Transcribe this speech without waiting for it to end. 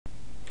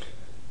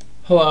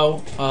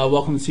Hello,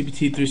 welcome to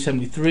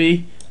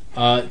CPT373.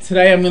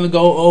 Today I'm going to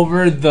go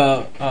over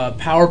the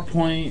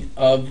PowerPoint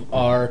of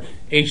our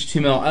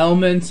HTML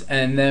elements,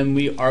 and then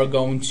we are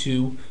going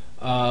to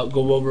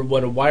go over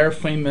what a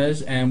wireframe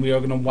is, and we are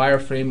going to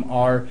wireframe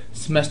our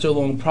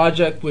semester-long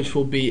project, which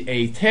will be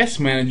a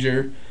task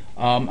manager.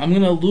 I'm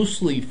going to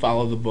loosely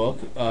follow the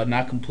book,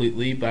 not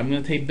completely, but I'm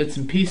going to take bits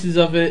and pieces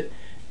of it,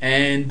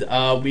 and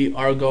we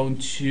are going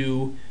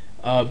to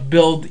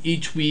build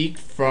each week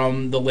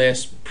from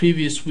the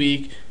previous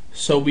week.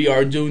 So we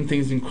are doing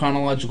things in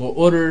chronological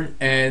order,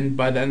 and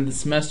by the end of the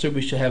semester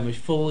we should have a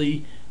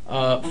fully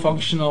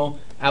functional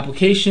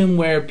application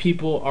where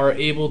people are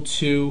able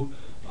to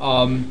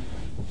put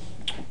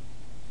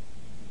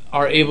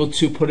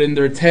in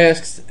their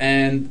tasks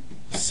and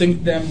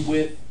sync them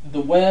with the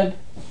web.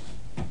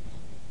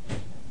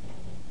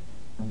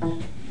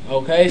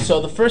 Okay, so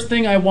the first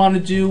thing I want to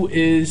do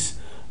is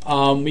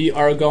we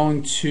are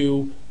going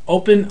to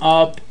open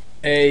up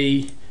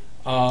a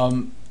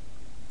I'm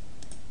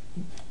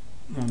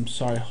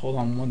sorry, hold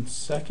on one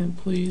second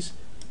please.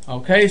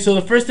 Okay, so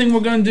the first thing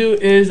we're going to do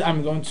is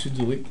I'm going to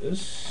delete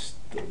this.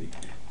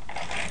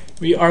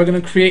 We are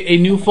going to create a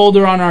new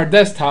folder on our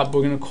desktop.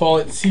 We're going to call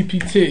it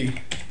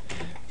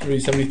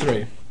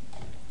CPT373,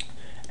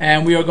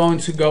 and we are going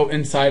to go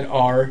inside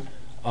our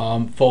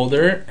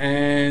folder,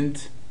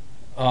 and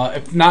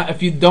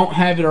if you don't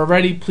have it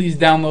already, please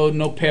download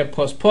Notepad++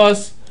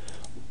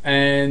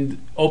 and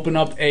open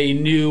up a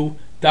new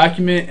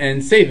document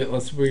and save it.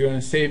 We're going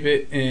to save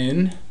it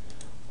in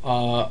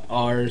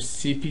our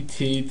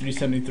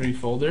CPT373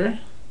 folder,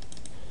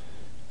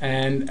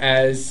 and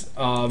as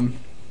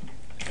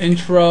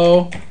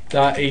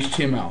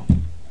intro.html.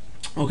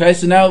 Okay,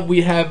 so now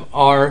we have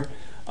our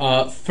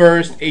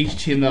first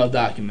HTML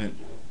document.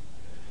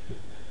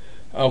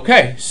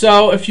 Okay,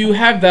 so if you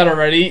have that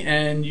already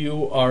and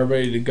you are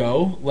ready to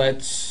go,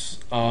 let's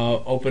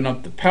open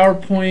up the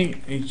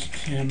PowerPoint.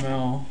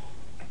 HTML.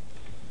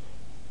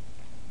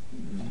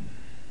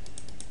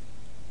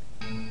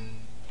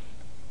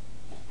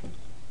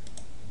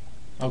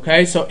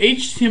 Okay, so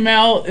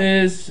HTML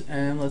is,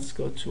 and let's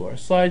go to our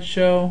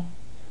slideshow.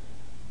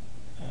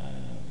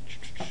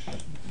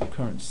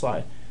 Current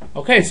slide.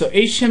 Okay, so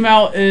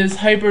HTML is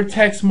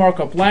hypertext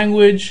markup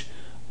language.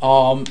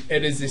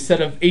 It is a set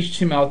of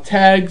HTML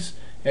tags.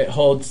 It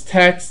holds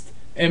text,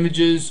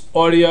 images,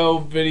 audio,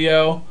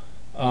 video,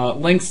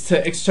 links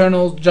to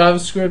external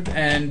JavaScript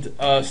and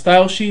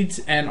style sheets,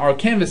 and our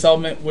canvas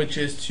element, which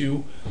is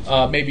to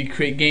maybe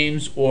create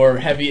games or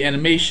heavy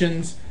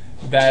animations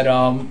that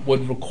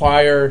would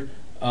require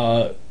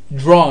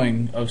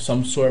drawing of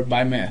some sort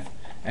by math,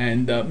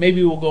 and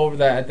maybe we'll go over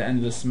that at the end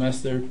of the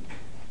semester.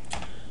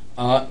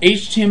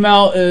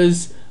 HTML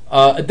is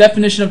a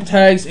definition of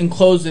tags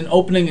enclosed in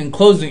opening and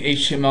closing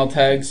HTML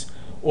tags,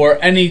 or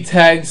any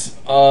tags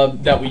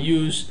that we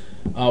use.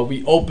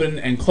 We open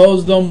and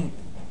close them.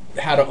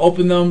 How to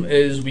open them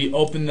is we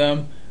open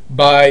them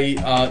by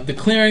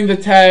declaring the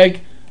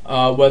tag,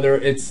 whether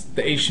it's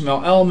the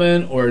HTML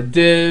element or a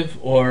div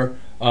or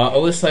a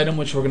list item,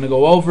 which we're going to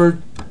go over.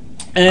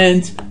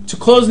 And to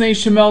close an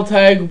HTML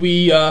tag,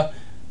 we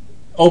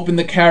open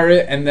the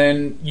caret and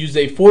then use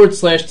a /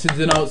 to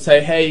denote,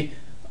 say, hey,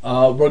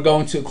 we're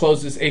going to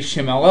close this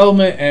HTML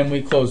element, and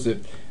we close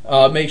it.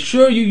 Make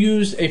sure you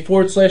use a /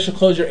 to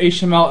close your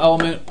HTML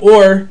element,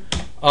 or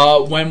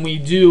when you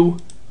do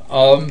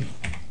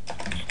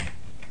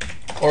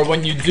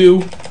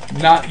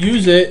not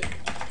use it,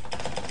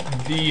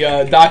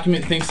 the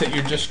document thinks that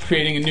you're just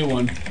creating a new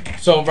one.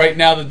 So right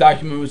now the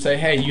document would say,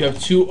 hey, you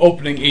have two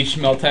opening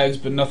HTML tags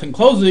but nothing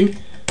closing,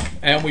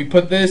 and we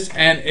put this,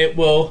 and it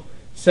will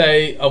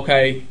say,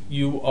 okay,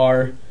 you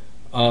are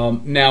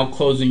now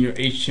closing your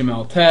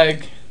HTML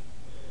tag,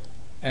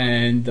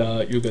 and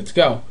you're good to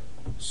go.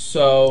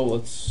 So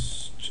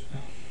let's,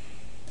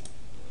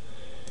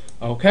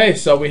 okay,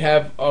 so we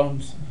have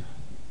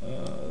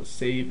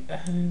save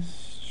as,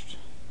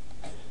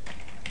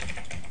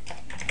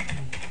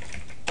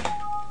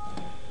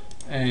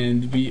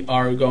 and we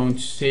are going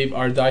to save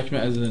our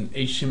document as an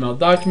HTML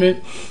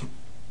document.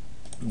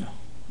 No.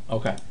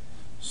 Okay.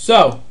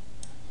 So,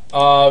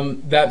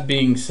 that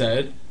being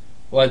said,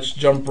 let's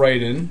jump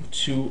right in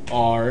to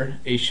our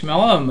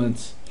HTML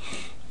elements.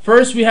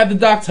 First, we have the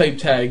doc type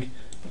tag.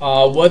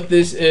 What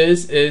this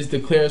is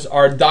declares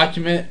our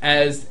document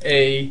as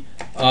a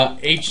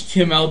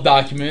HTML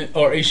document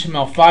or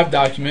HTML5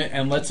 document,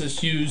 and lets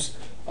us use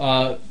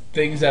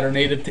things that are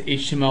native to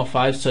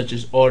HTML5, such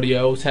as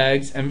audio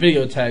tags and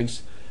video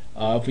tags.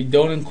 If we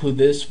don't include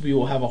this, we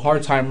will have a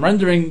hard time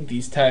rendering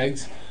these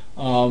tags,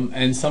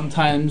 and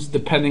sometimes,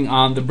 depending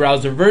on the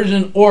browser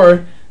version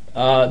or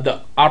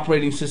the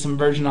operating system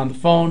version on the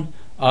phone,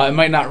 it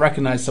might not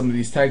recognize some of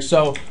these tags.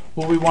 So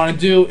what we want to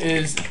do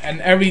is,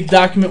 in every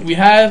document we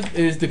have,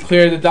 is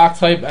declare the doc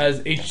type as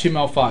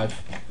HTML5.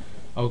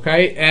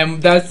 Okay,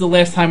 and that's the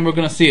last time we're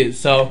going to see it.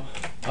 So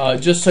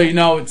just so you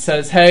know, it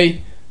says,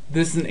 hey,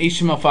 this is an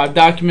HTML5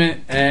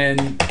 document,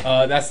 and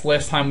that's the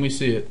last time we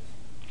see it.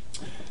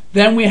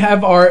 Then we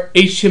have our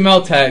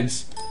HTML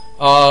tags.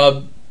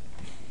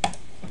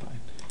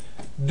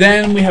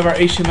 Then we have our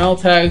HTML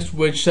tags,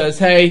 which says,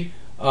 hey,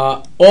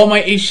 all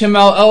my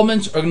HTML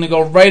elements are going to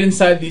go right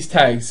inside these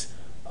tags.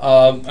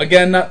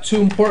 Again, not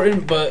too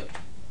important, but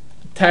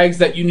tags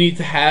that you need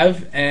to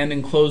have and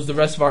enclose the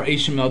rest of our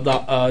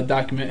HTML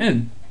document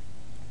in.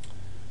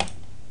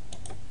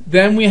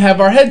 Then we have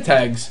our head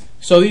tags.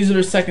 So these are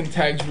the second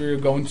tags we're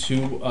going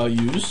to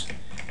use,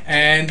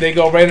 and they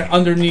go right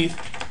underneath.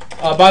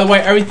 By the way,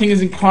 everything is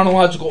in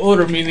chronological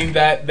order, meaning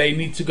that they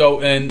need to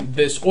go in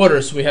this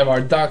order. So we have our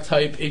doc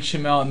type,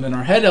 HTML, and then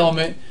our head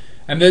element.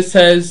 And this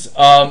says,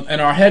 in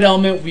our head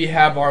element, we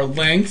have our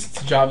links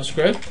to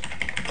JavaScript.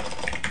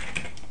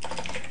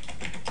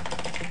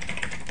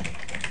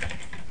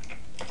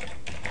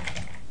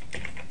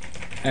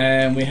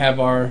 And we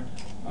have our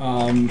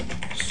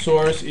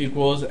source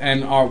equals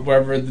and our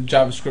wherever the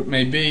JavaScript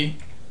may be,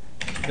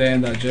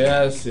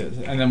 then.js, yes.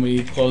 And then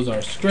we close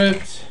our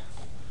script.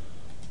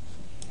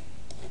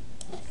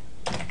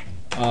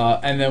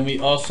 And then we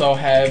also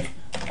have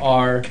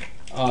our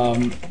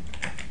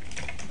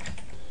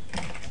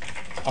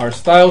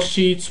style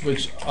sheets,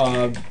 which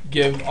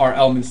give our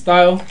element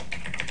style.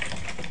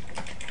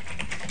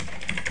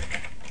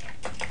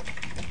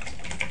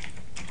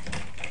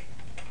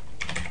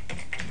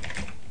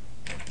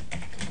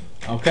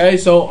 Okay,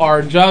 so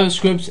our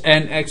JavaScripts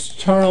and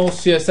external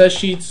CSS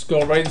sheets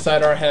go right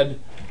inside our head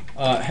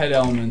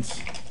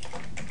elements,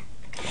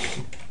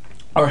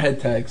 our head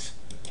tags.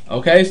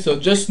 Okay, so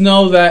just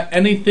know that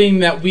anything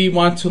that we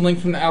want to link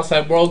from the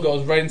outside world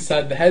goes right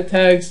inside the head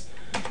tags,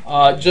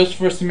 just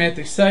for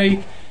semantics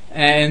sake,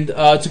 and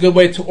it's a good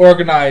way to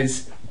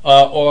organize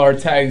all our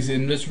tags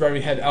in this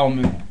very head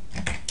element.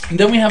 And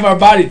then we have our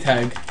body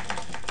tag.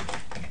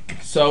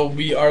 So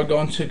we are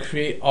going to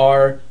create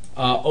our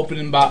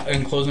open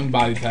and closing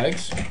body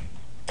tags.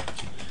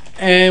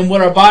 And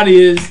what our body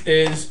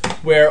is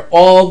where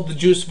all the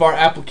juice of our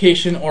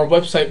application or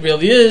website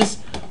really is,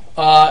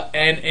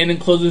 and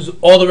encloses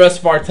all the rest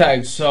of our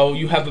tags. So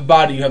you have a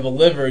body, you have a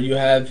liver, you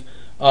have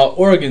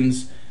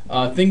organs.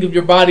 Think of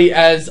your body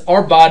as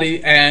our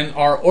body and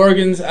our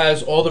organs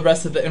as all the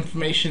rest of the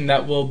information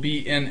that will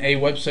be in a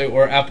website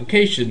or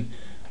application.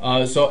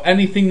 So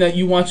anything that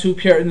you want to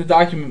appear in the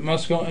document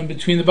must go in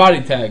between the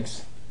body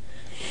tags.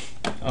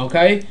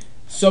 Okay,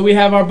 so we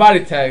have our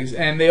body tags,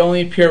 and they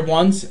only appear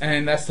once,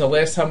 and that's the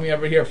last time we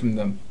ever hear from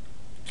them.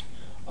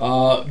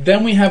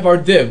 Then we have our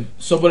div.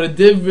 So what a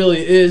div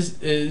really is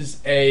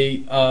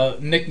a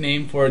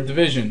nickname for a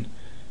division.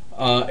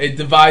 It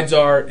divides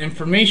our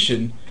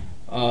information.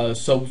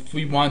 So if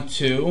we want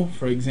to,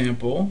 for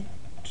example,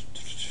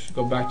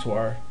 go back to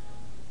our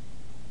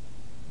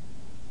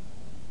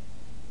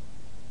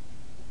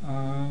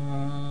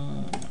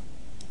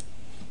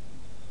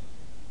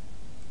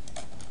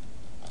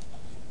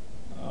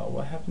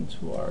what happened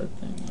to our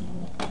thing?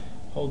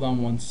 Hold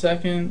on one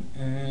second,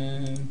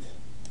 and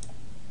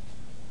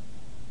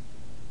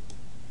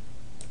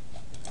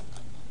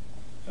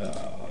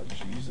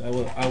jeez,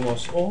 I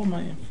lost all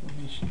my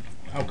information.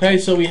 Okay,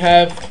 so we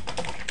have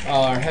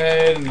our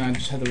head, and I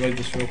just had to write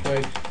this real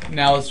quick.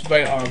 Now let's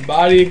write our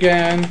body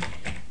again,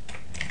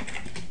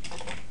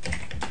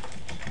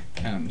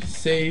 and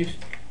save.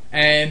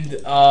 And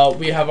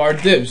we have our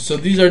divs. So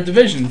these are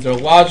divisions. They're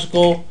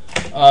logical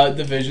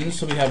divisions.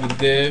 So we have a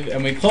div,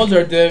 and we close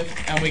our div,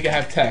 and we can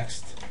have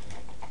text,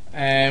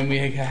 and we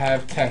can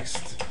have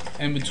text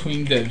in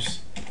between divs.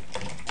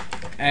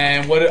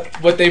 And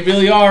what they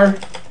really are,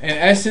 in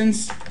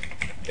essence,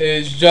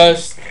 is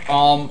just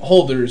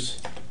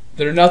holders.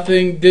 They're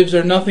nothing. Divs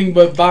are nothing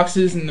but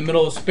boxes in the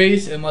middle of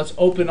space. And let's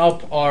open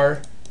up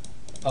our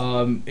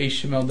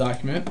HTML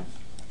document.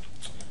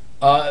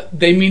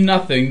 They mean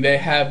nothing. They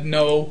have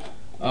no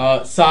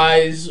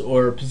size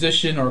or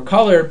position or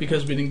color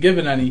because we didn't give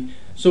it any.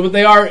 So what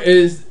they are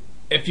is,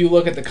 if you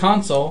look at the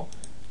console,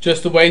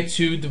 just a way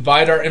to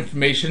divide our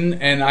information.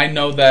 And I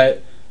know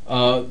that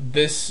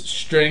this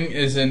string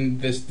is in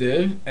this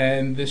div,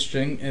 and this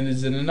string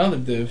is in another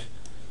div.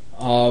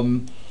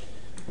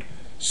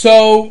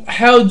 So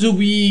how do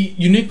we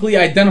uniquely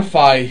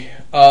identify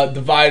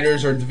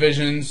dividers or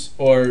divisions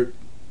or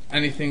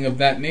anything of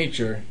that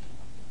nature?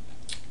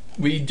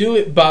 We do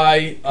it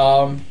by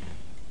oh,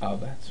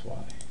 that's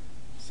why.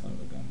 Son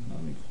of a gun.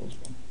 Let me close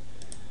one.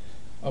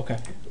 Okay.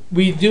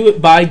 We do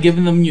it by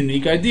giving them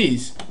unique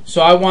IDs.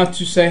 So I want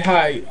to say,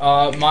 hi,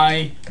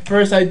 my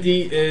first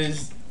ID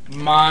is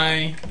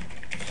my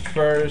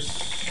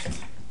first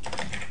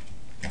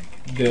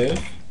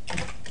div,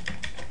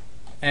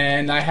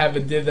 and I have a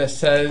div that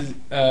says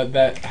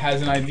that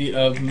has an ID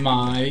of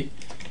my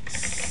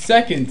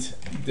second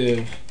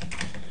div.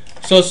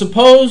 So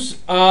suppose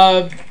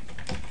I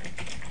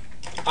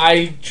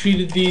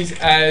treated these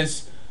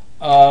as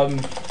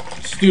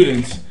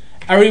students.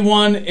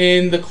 Everyone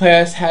in the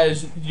class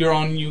has your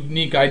own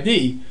unique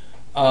ID.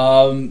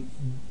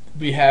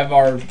 We have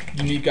our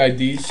unique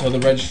IDs, so the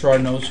registrar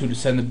knows who to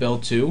send the bill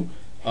to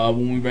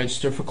when we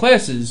register for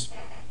classes.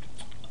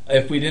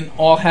 If we didn't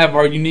all have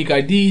our unique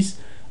IDs,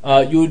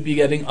 you would be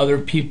getting other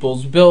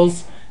people's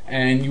bills,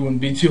 and you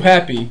wouldn't be too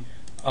happy.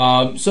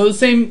 So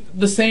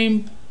the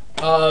same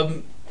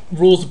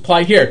rules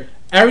apply here.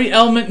 Every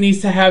element needs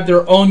to have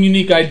their own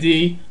unique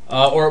ID,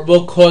 or it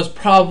will cause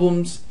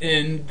problems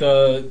in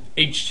the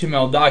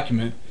HTML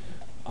document.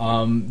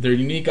 They're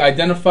unique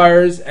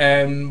identifiers,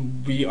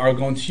 and we are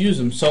going to use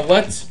them. So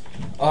let's,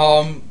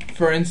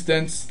 for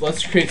instance,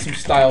 let's create some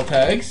style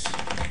tags.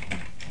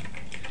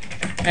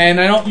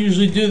 And I don't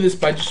usually do this,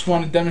 but I just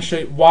want to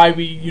demonstrate why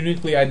we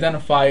uniquely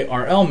identify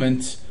our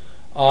elements.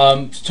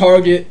 To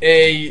target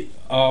a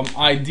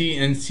ID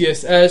in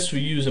CSS, we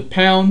use a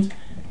pound,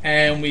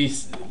 and we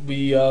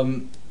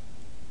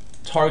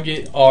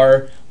target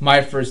our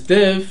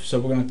myFirstDiv. So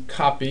we're going to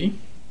copy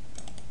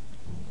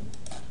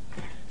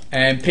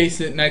and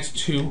paste it next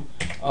to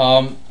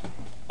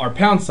our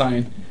pound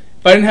sign.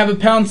 If I didn't have a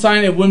pound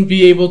sign, it wouldn't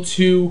be able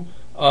to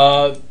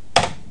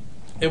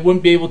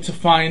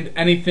find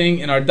anything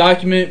in our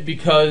document,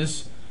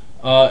 because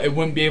it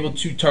wouldn't be able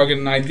to target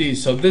an ID.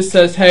 So this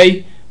says,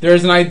 hey,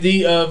 there's an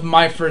ID of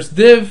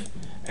myFirstDiv,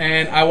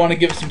 and I want to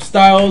give it some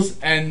styles,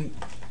 and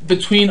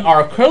between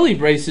our curly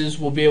braces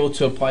we'll be able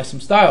to apply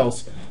some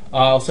styles.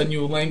 I'll send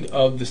you a link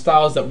of the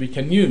styles that we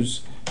can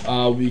use.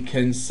 We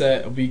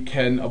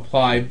can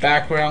apply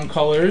background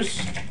colors,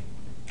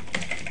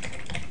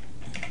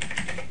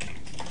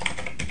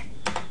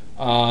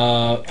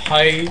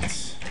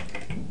 height,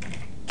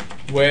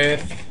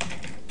 width,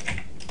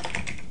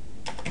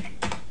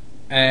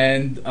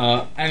 and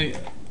a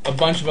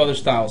bunch of other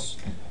styles.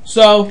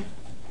 So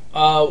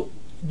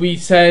we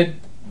said,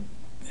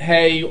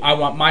 hey, I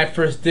want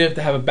myFirstDiv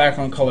to have a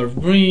background color of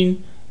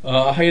green,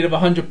 a height of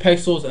 100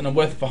 pixels, and a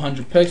width of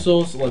 100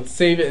 pixels. Let's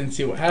save it and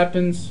see what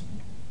happens.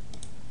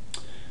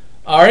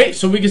 Alright,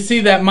 so we can see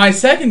that my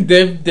second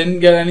div didn't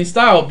get any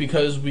style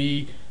because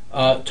we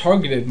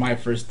targeted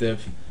myFirstDiv,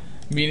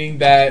 meaning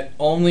that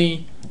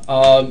only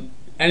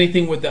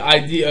anything with the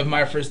ID of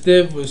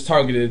myFirstDiv was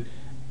targeted.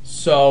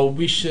 So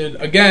we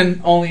should,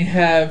 again, only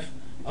have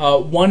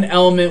one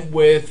element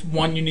with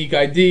one unique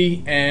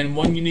ID, and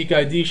one unique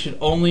ID should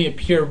only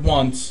appear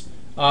once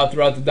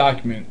throughout the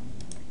document.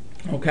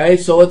 Okay,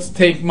 so let's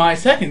take my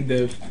second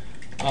div.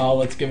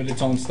 Let's give it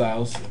its own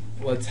styles.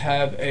 Let's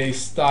have a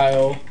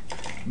style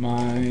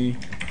my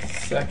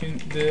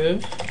second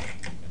div,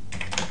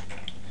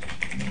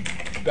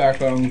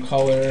 background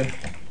color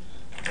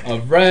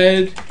of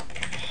red,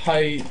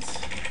 height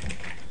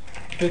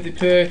 50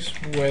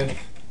 pixels, width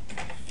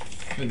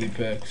 50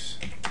 pixels.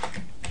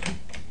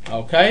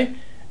 Okay,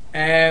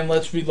 and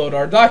let's reload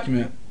our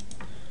document.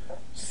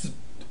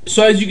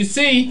 So as you can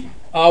see,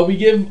 we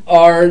give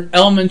our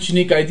elements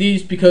unique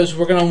IDs because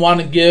we're going to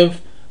want to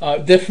give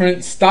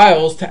different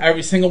styles to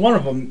every single one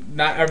of them.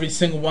 Not every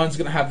single one's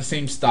going to have the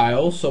same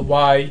style, so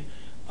why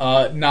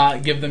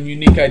not give them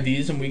unique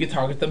IDs, and we can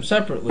target them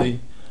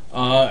separately.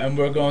 And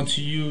we're going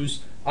to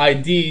use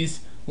IDs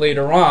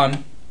later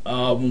on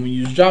when we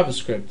use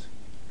JavaScript.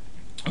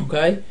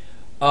 Okay,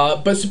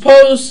 but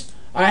suppose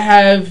I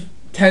have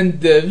 10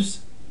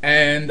 divs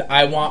and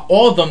I want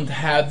all of them to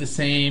have the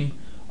same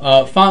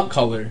font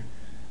color.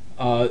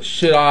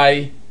 Should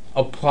I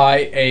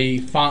apply a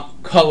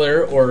font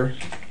color or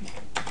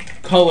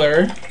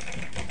color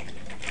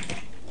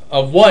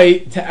of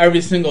white to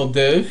every single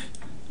div?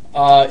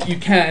 You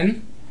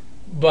can,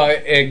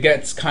 but it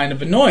gets kind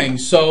of annoying.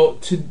 So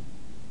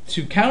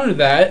to counter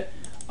that,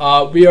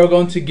 we are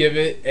going to give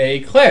it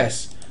a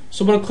class.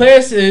 So what a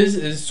class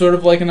is sort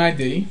of like an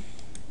ID.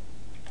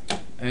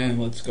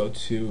 And let's go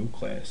to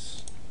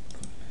class.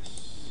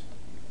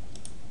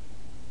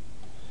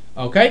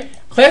 Okay,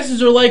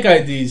 classes are like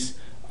IDs.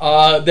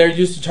 They're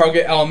used to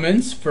target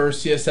elements for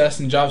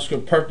CSS and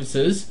JavaScript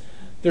purposes.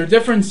 Their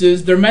difference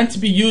is they're meant to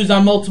be used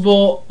on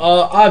multiple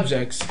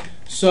objects.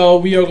 So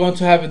we are going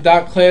to have a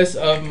dot class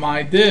of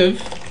my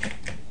div,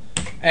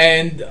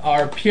 and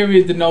our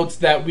period denotes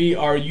that we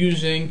are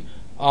using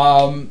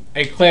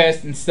a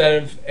class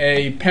instead of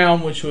a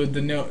pound, which would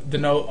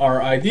denote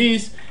our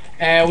IDs,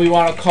 and we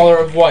want a color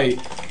of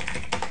white.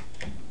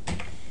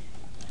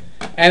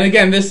 And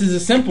again, this is a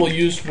simple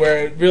use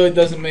where it really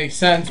doesn't make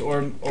sense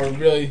or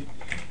really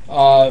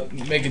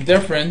make a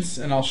difference,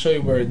 and I'll show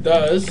you where it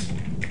does.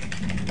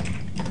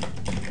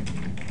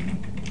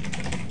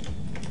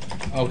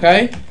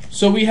 Okay,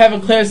 so we have a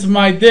class of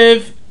my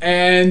div,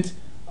 and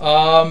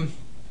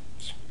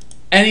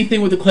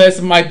anything with the class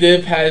of my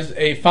div has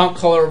a font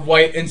color of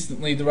white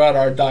instantly throughout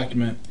our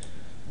document.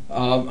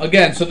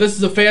 Again, so this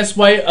is a fast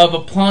way of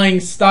applying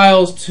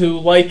styles to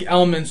like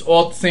elements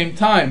all at the same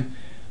time.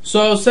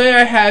 So say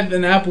I have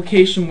an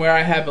application where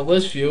I have a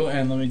list view,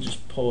 and let me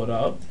just pull it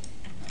up.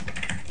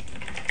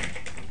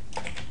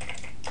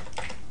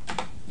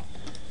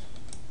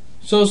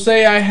 So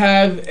say I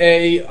have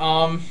a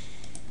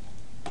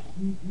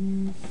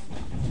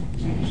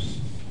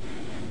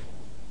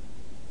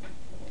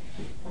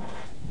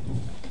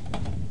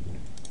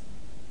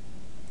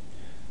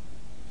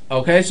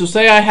okay, so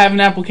say I have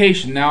an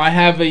application. Now I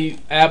have a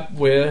app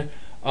where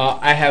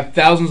I have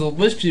thousands of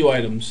list view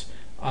items.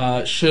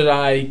 Should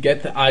I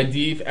get the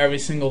ID for every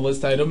single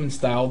list item and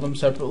style them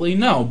separately?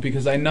 No,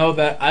 because I know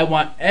that I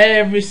want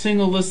every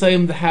single list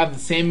item to have the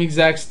same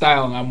exact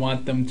style, and I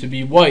want them to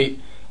be white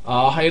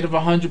height of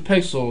 100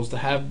 pixels, to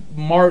have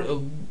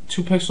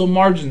 2 pixel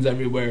margins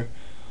everywhere.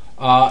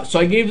 So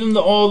I gave them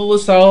all the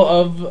list style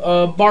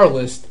of bar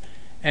list,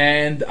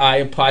 and I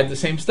applied the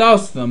same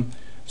styles to them.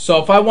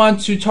 So if I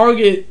want to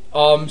target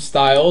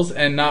styles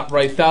and not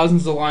write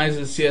thousands of lines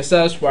of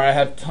CSS where I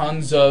have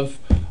tons of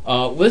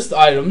list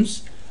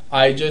items,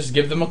 I just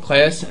give them a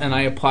class and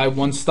I apply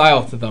one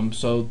style to them,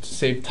 so to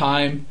save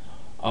time.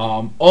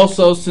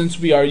 Also, since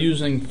we are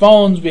using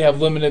phones, we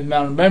have limited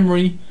amount of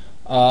memory,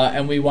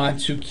 and we want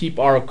to keep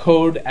our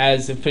code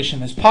as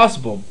efficient as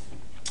possible.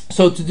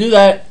 So to do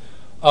that,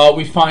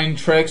 we find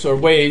tricks or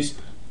ways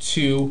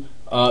to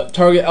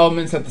target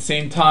elements at the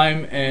same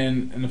time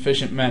in an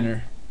efficient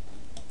manner.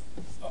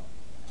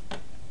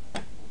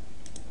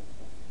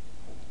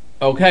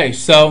 Okay,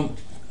 so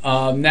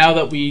now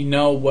that we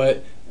know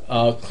what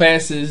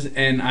classes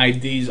and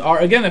IDs are,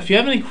 again, if you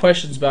have any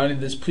questions about any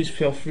of this, please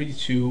feel free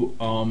to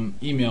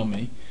email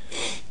me.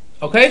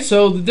 Okay,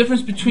 so the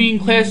difference between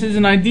classes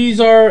and IDs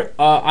are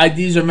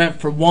IDs are meant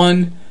for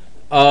one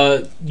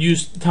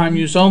time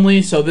use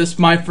only. So this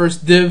my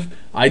first div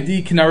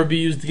ID can never be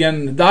used again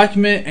in the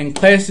document, and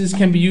classes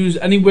can be used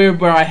anywhere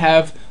where I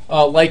have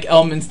like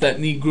elements that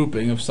need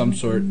grouping of some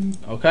sort.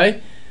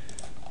 Okay.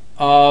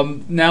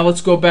 Now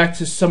let's go back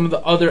to some of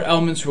the other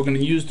elements we're going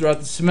to use throughout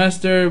the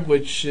semester,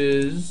 which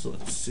is,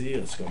 let's see,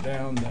 let's go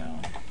down.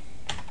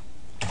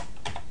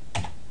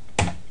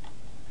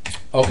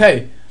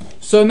 Okay,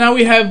 so now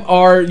we have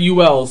our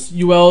ULs.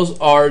 ULs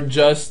are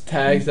just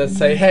tags that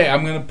say, hey,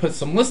 I'm going to put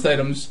some list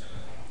items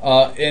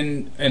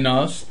in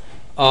us.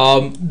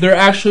 They're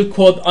actually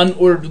called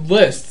unordered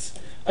lists.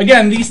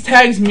 Again, these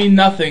tags mean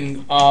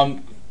nothing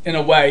in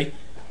a way.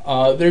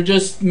 They're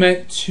just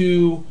meant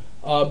to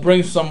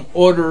bring some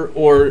order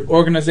or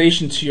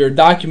organization to your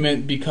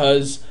document,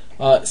 because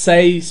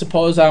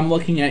suppose I'm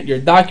looking at your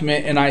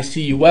document and I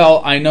see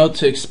UL, I know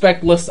to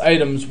expect list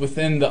items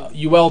within the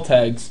UL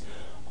tags.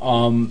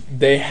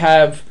 They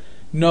have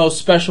no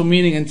special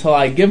meaning until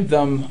I give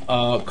them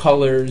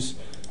colors,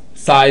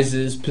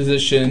 sizes,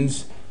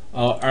 positions,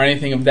 or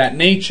anything of that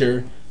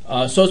nature.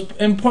 So it's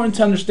important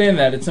to understand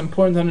that. It's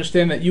important to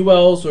understand that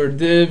ULs or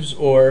divs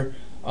or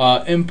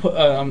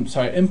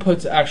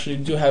inputs actually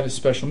do have a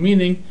special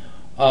meaning.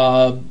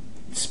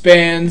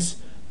 Spans,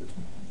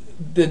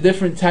 the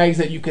different tags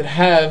that you could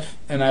have,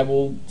 and I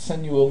will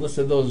send you a list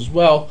of those as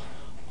well,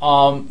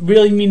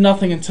 really mean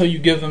nothing until you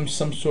give them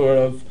some sort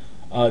of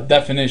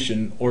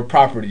definition or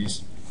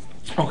properties.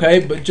 Okay,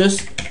 but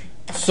just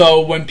so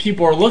when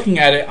people are looking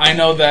at it, I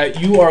know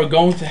that you are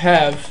going to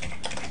have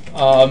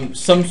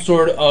some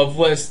sort of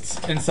lists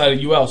inside of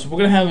UL. So we're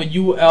going to have a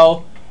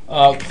UL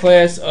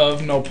class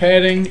of no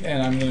padding,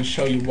 and I'm going to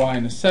show you why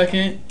in a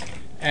second.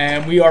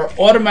 And we are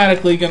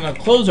automatically going to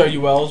close our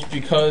ULs,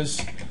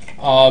 because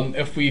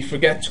if we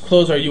forget to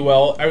close our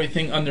UL,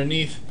 everything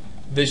underneath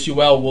this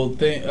UL will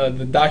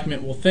the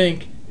document will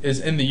think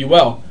is in the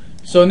UL.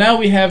 So now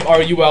we have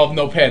our UL of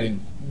no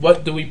padding.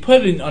 What do we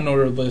put in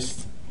unordered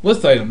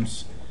list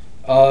items?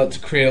 To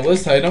create a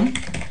list item,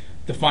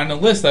 define a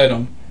list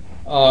item.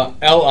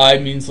 LI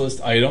means list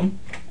item,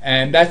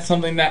 and that's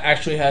something that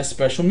actually has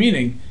special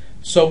meaning.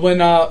 So when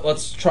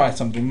let's try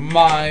something.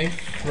 My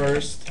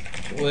first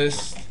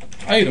list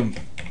item,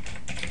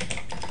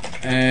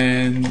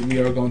 and we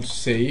are going to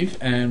save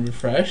and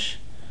refresh.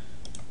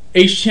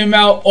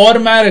 HTML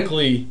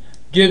automatically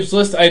gives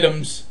list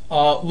items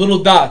little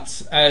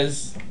dots,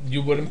 as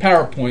you would in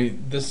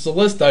PowerPoint. This is a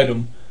list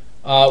item.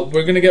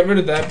 We're going to get rid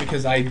of that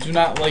because I do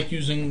not like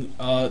using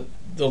the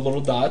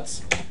little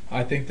dots.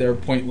 I think they're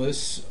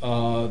pointless.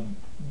 They're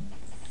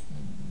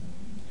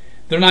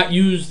not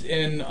used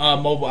in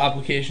mobile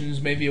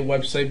applications, maybe a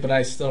website, but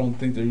I still don't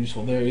think they're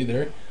useful there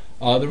either.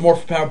 They're more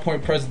for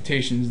PowerPoint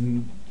presentations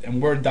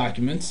and Word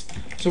documents.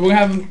 So we're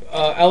going to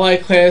have an LI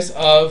class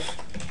of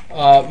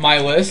my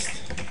list,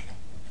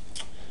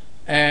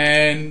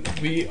 and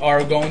we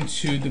are going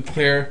to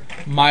declare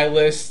my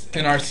list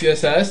in our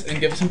CSS and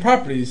give it some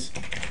properties.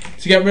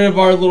 To get rid of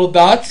our little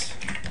dots,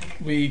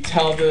 we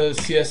tell the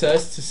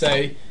CSS to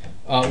say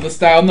list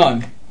style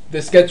none.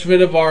 This gets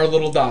rid of our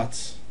little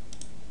dots,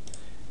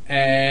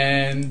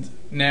 and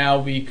now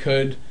we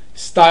could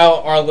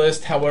style our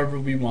list however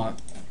we want.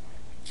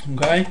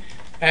 Okay,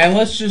 and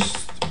let's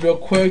just real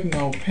quick,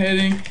 no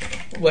padding.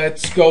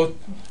 Let's go,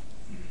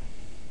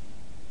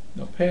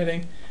 no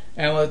padding,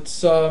 and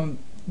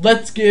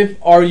let's give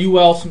our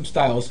UL some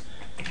styles.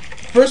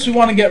 First, we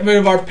want to get rid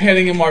of our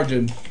padding and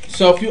margin.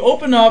 So if you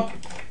open up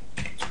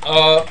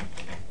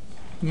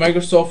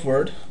Microsoft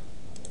Word,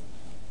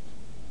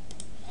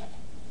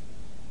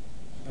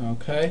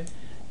 okay,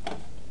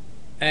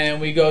 and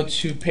we go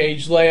to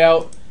page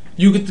layout,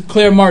 you get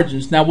declare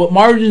margins. Now what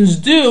margins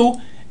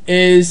do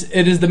is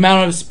it is the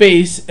amount of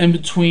space in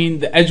between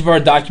the edge of our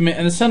document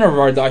and the center of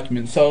our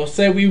document. So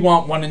say we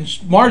want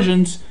 1-inch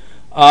margins,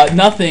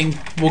 nothing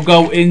will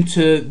go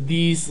into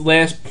these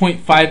last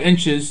 0.5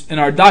 inches in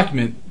our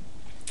document.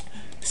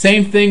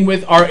 Same thing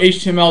with our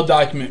HTML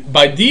document.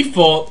 By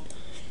default,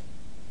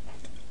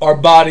 our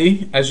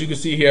body, as you can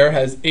see here,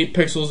 has 8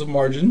 pixels of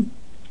margin.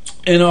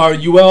 in our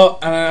UL,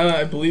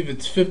 I believe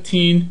it's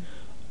 15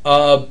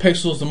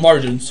 pixels the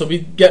margin. So we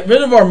get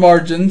rid of our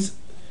margins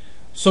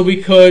so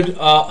we could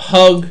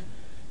hug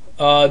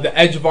the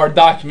edge of our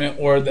document,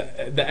 or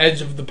the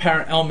edge of the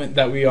parent element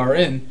that we are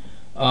in.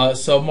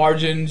 So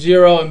margin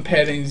 0 and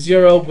padding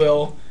 0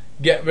 will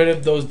get rid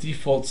of those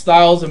default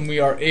styles, and we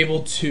are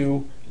able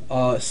to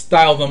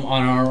style them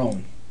on our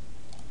own.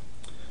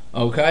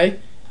 Okay.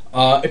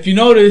 If you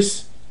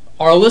notice,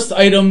 our list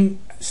item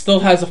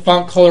still has a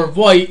font color of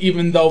white,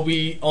 even though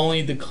we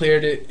only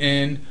declared it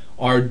in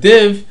our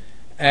div,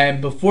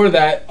 and before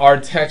that our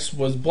text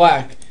was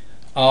black.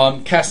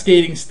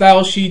 Cascading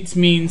style sheets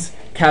means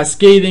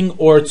cascading,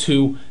 or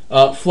to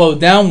flow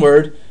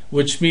downward,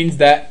 which means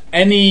that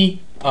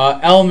any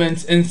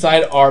elements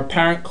inside our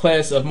parent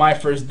class of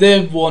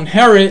myFirstDiv will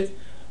inherit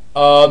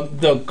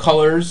the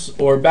colors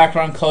or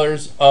background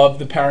colors of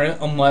the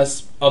parent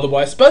unless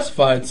otherwise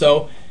specified.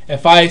 So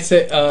if I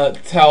say,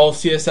 tell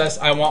CSS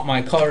I want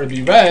my color to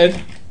be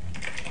red,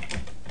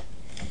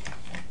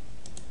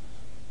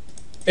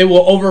 it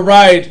will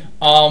override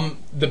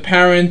the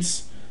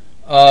parent's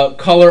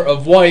color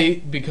of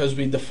white because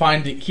we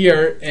defined it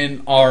here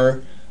in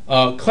our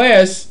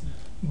class.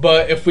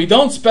 But if we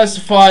don't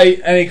specify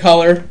any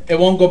color, it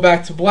won't go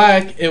back to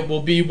black. It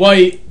will be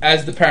white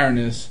as the parent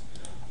is.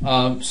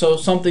 So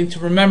something to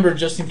remember,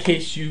 just in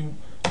case you,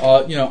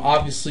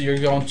 obviously you're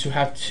going to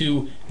have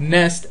to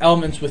nest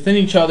elements within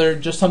each other.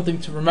 Just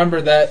something to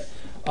remember that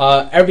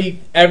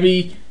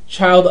every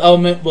child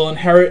element will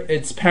inherit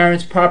its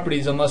parent's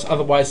properties unless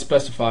otherwise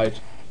specified.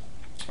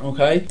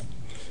 Okay.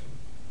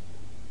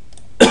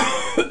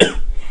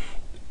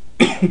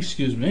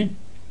 Excuse me.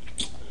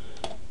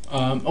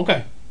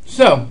 Okay.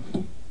 So,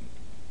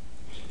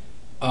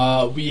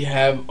 we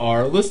have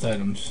our list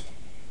items.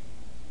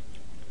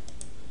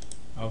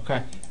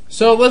 Okay,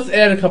 so let's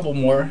add a couple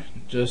more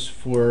just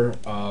for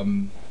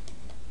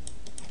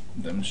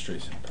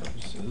demonstration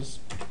purposes.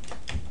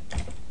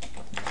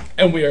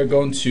 And we are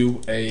going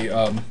to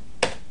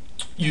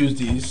use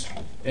these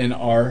in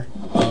our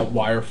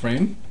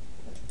wireframe.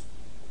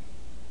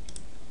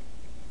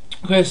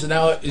 Okay, so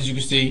now as you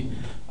can see,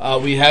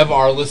 we have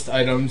our list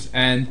items,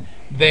 and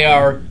they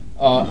are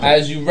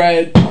as you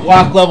read,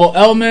 block level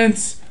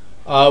elements,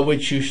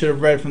 which you should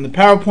have read from the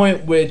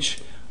PowerPoint,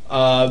 which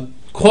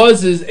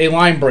causes a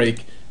line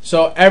break.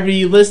 So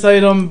every list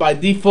item by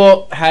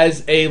default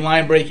has a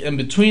line break in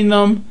between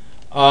them,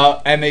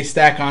 and they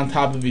stack on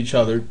top of each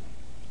other.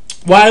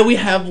 Why do we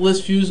have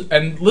list views?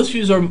 And list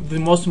views are the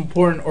most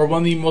important, or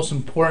one of the most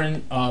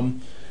important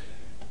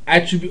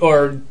attribute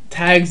or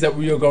tags that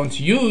we are going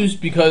to use,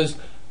 because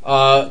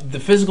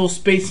the physical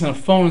space in a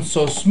phone is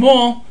so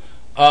small.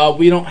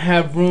 We don't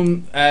have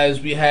room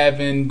as we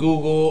have in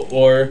Google,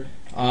 or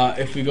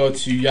if we go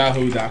to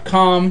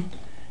yahoo.com,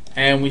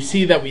 and we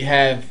see that we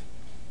have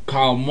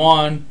column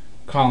 1,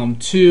 column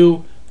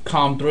 2,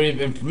 column 3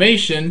 of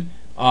information,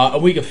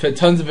 and we can fit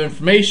tons of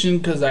information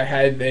because I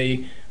have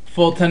a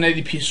full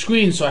 1080p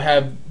screen, so I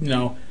have,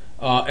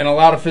 and a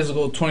lot of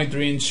physical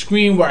 23-inch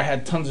screen where I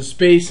had tons of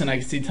space and I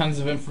can see tons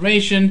of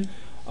information.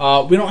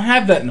 We don't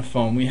have that in a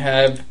phone. We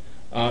have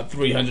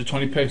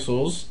 320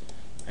 pixels.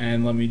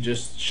 And let me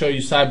just show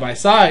you side by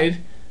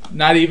side.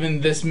 Not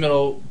even this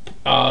middle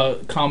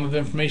column of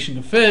information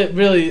can fit.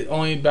 Really,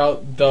 only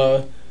about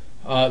the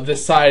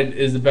this side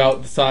is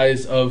about the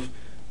size of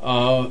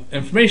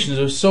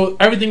information. So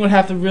everything would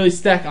have to really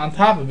stack on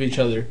top of each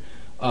other.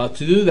 To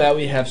do that,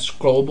 we have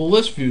scrollable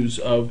list views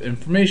of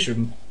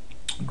information.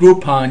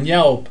 Groupon,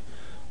 Yelp,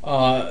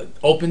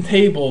 Open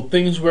Table,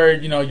 things where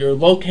you're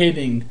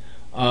locating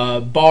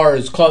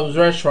bars, clubs,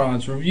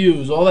 restaurants,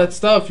 reviews, all that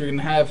stuff. You're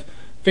gonna have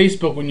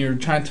Facebook when you're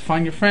trying to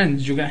find your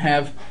friends. You're gonna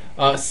have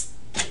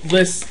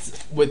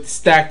lists with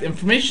stacked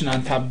information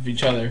on top of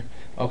each other.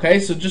 Okay,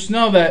 so just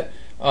know that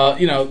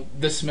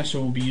this semester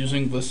we'll be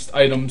using list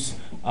items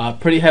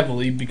pretty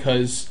heavily,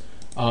 because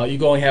you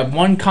only have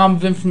one column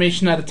of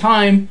information at a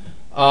time.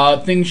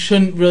 Things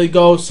shouldn't really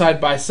go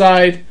side by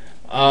side.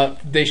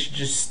 They should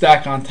just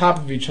stack on top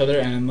of each other.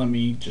 And let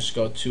me just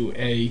go to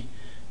a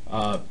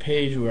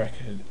page where I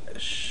could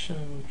show.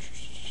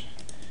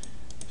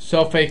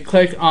 So if I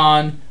click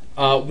on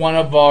one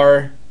of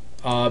our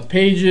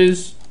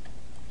pages,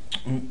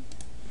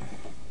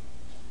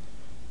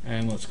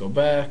 and let's go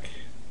back.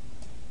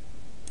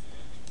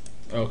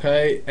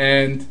 Okay,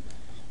 and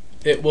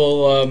it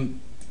will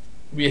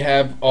we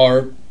have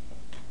our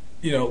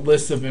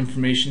list of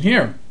information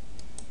here,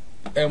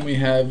 and we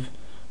have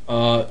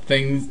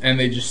things, and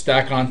they just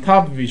stack on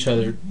top of each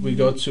other. We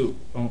go to,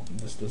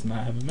 this does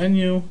not have a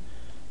menu.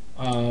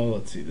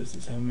 Let's see, this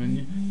does have a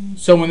menu.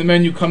 So when the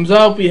menu comes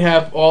up, we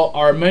have all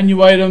our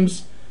menu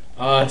items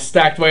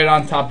stacked right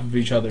on top of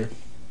each other.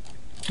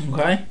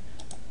 Okay,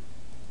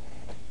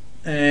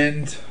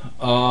 and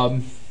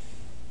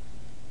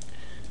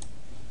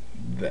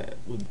that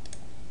would.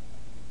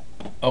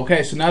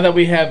 Okay, so now that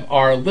we have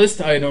our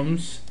list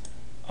items,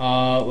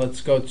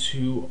 let's go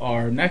to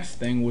our next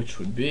thing, which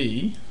would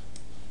be,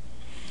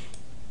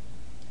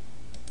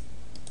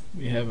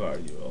 we have our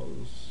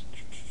URLs.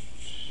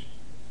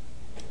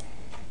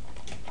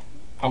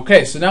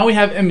 Okay, so now we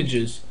have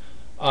images.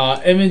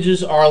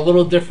 Images are a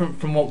little different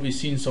from what we've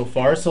seen so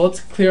far. So let's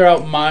clear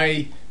out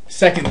my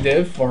second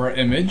div for our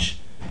image.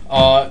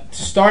 To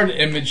start an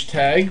image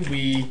tag,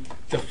 we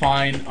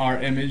define our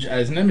image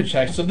as an image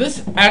tag. So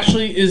this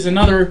actually is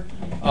another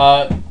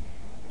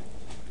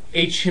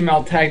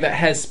HTML tag that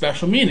has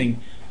special meaning.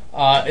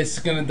 It's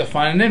going to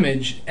define an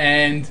image,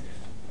 and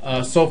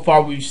so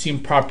far we've seen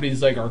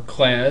properties like our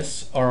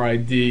class, our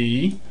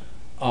ID,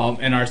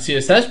 and our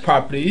CSS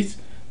properties.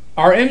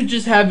 Our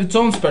images have its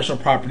own special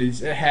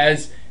properties. It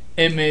has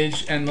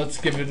image, and let's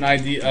give it an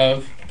ID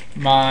of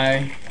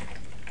my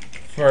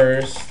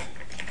first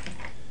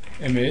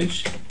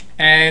image,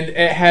 and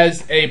it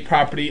has a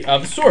property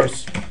of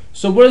source.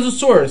 So what is a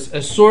source?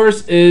 A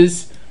source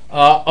is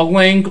a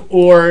link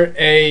or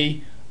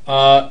a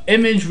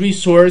image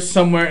resource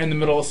somewhere in the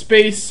middle of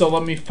space. So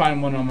let me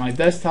find one on my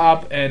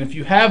desktop, and if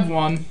you have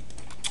an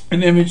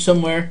image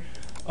somewhere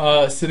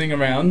sitting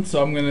around,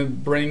 so I'm going to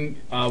bring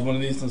one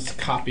of these, let's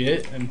copy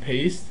it and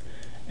paste,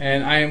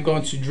 and I am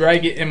going to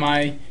drag it in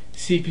my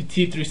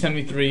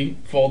CPT373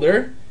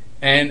 folder,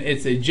 and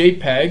it's a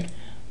JPEG.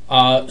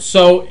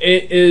 So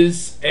it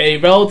is a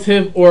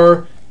relative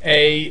or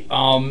a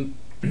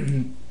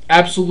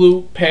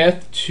absolute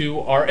path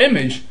to our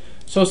image.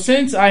 So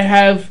since I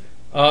have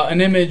an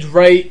image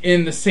right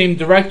in the same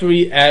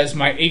directory as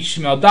my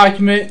HTML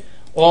document,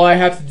 all I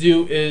have to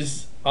do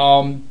is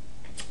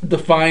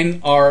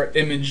define our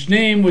image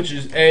name, which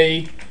is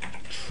a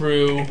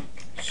true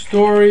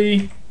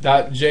story.jpg,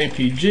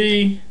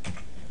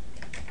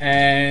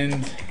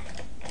 and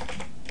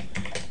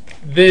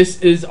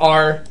this is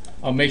our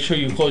make sure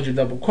you close your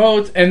double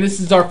quotes, and this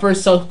is our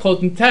first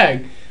self-closing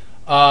tag.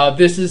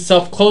 This is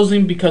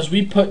self-closing because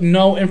we put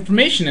no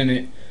information in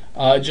it.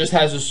 It just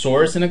has a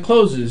source and it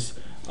closes.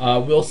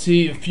 We'll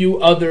see a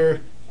few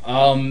other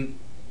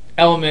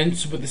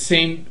elements with the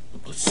same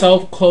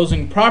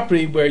self-closing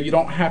property where you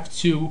don't have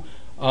to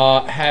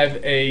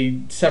have a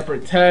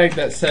separate tag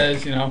that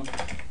says,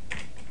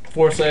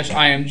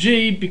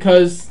 /img,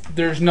 because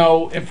there's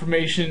no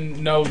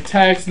information, no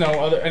text, no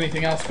other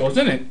anything else goes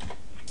in it.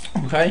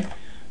 Okay,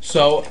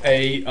 so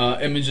a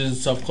image is a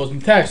self-closing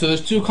tag. So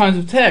there's two kinds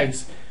of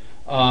tags: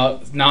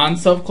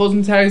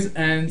 non-self-closing tags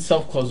and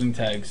self-closing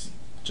tags.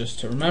 Just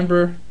to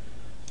remember.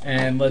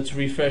 And let's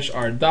refresh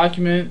our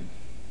document,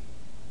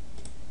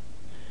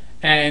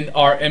 and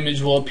our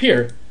image will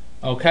appear.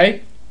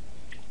 Okay,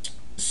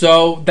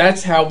 so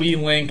that's how we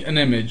link an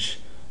image,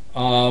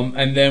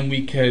 and then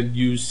we could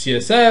use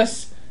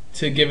CSS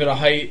to give it a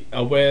height,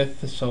 a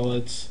width. So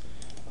let's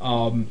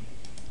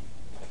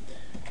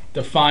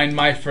define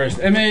my first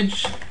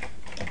image,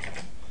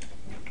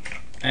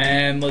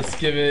 and let's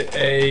give it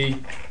a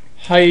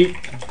height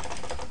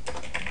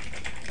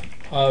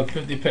of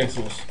 50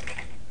 pixels.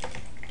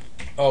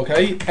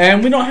 Okay,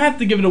 and we don't have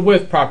to give it a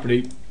width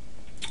property.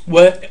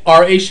 What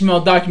our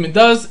HTML document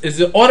does is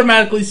it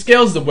automatically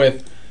scales the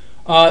width.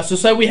 So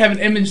say we have an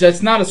image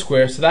that's not a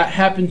square, so that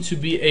happened to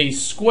be a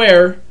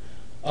square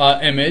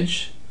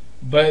image,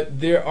 but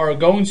there are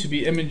going to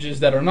be images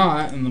that are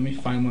not, and let me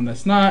find one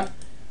that's not.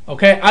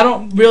 Okay, I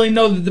don't really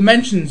know the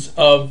dimensions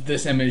of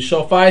this image,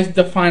 so if I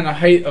define a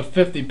height of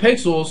 50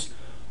 pixels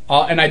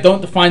and I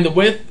don't define the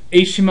width,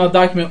 HTML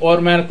document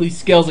automatically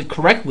scales it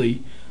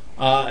correctly.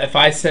 If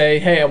I say,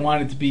 hey, I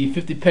want it to be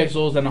 50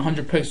 pixels and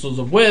 100 pixels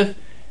of width,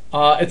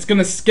 it's going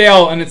to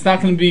scale, and it's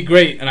not going to be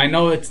great. And I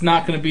know it's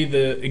not going to be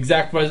the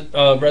exact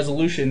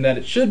resolution that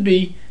it should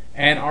be,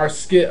 and our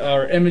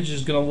image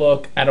is going to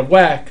look out of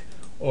whack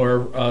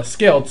or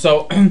scaled.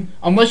 So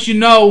unless you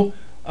know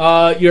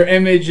your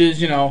image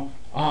is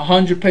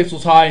 100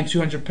 pixels high and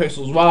 200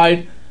 pixels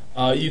wide,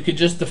 you could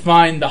just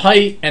define the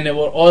height, and it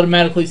will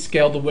automatically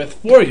scale the width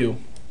for you.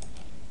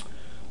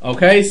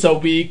 Okay, so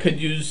we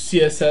could use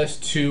CSS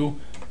to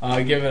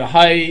give it a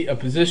height, a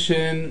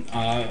position,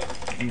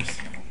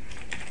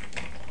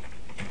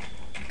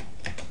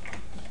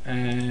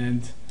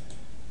 and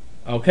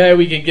okay,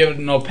 we can give it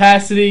an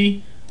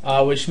opacity,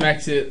 which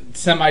makes it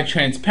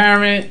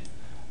semi-transparent,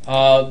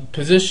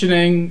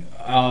 positioning,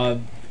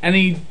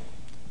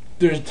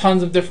 there's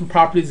tons of different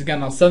properties.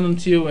 Again, I'll send them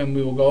to you, and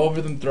we will go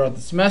over them throughout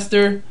the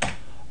semester.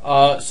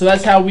 So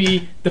that's how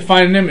we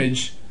define an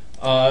image.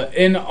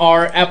 In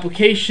our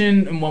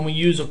application, and when we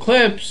use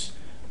Eclipse,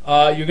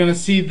 you're going to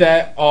see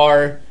that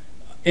our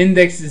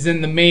index is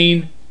in the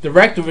main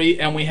directory,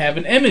 and we have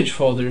an image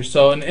folder.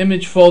 So an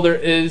image folder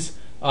is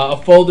a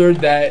folder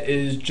that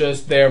is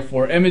just there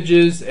for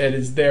images. It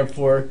is there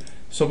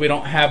so we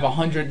don't have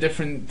 100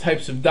 different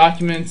types of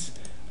documents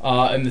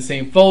in the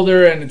same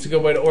folder, and it's a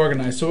good way to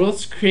organize. So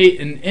let's create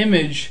an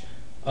image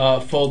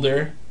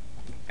folder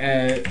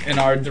in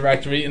our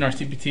directory, in our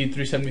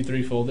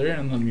CPT373 folder,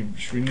 and let me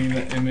just rename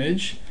that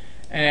image,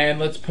 and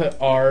let's put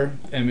our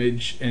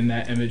image in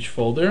that image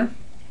folder.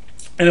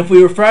 And if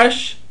we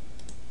refresh,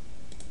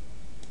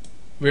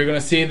 we're going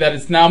to see that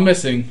it's now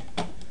missing.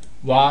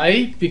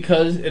 Why?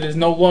 Because it is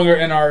no longer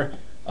in our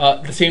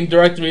the same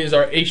directory as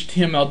our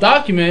HTML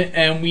document,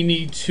 and we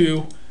need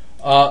to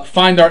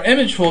find our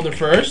image folder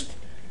first,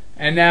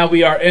 And now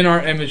we are in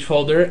our image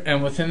folder,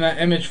 and within that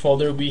image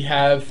folder we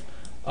have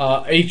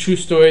a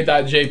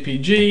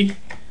truestory.jpg,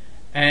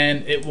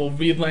 and it will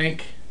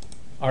relink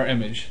our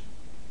image.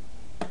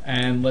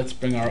 And let's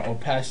bring our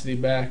opacity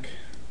back.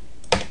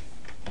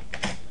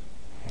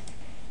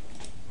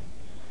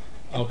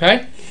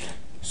 Okay,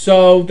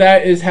 so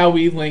that is how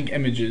we link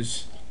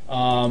images.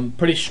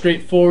 Pretty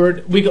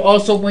straightforward. We can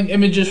also link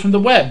images from the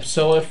web.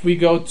 So if we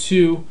go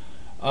to,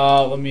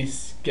 let me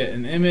get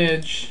an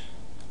image.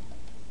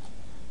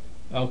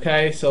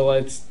 Okay, so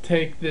let's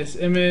take this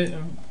image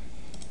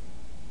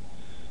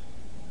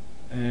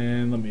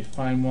and let me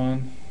find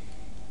one.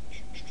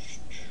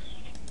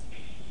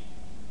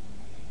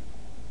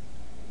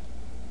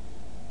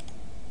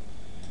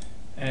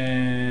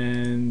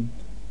 And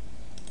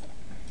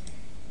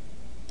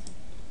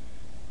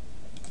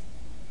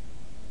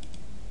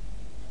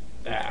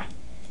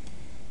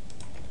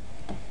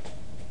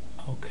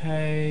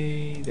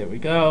okay, there we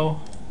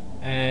go.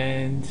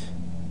 And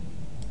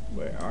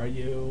where are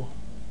you?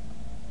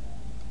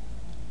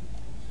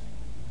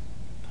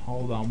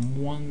 Hold on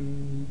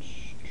one.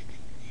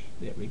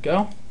 There we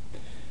go.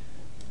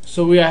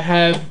 So we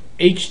have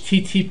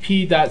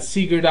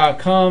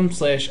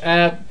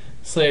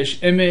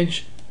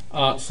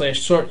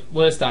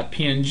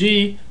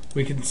http:/app/image/sortlist.png.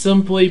 We can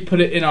simply put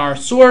it in our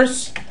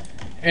source,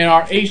 and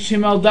our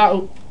HTML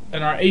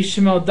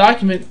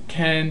document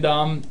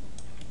can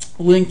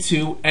link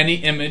to any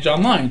image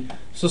online.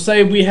 So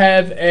say we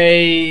have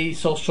a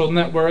social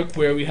network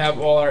where we have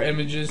all our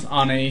images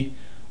on a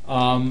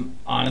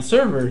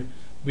server.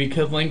 We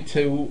could link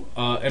to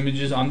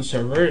images on the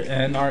server,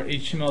 and our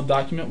HTML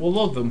document will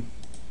load them.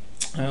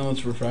 And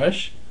let's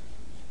refresh,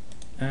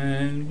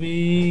 and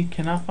we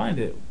cannot find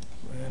it.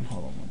 And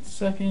hold on 1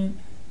 second.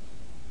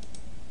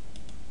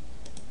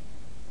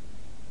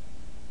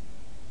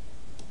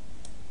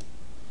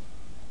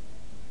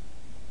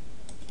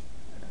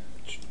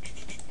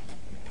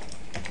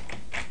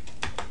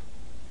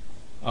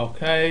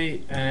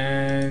 Okay,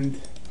 and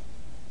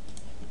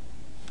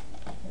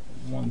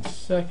 1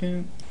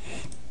 second.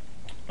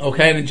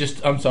 Okay, and it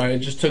just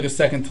took a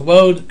second to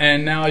load,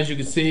 and now as you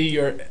can see,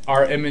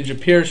 our image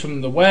appears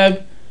from the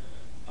web.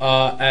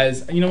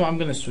 As you know, I'm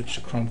going to switch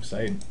to Chrome because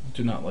I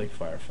do not like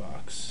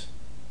Firefox.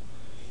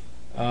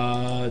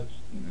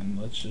 And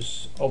let's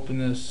just open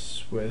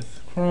this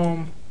with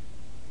Chrome.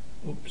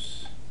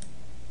 Oops.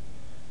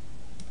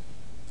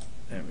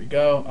 There we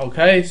go.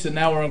 Okay, so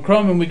now we're in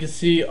Chrome, and we can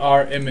see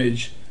our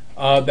image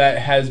that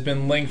has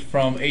been linked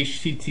from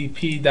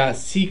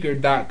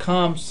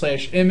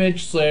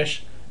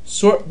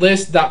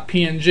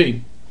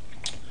http://image/sortlist.png.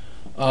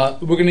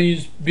 We're going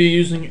to be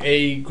using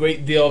a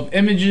great deal of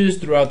images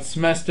throughout the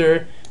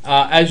semester.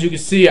 As you can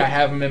see, I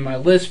have them in my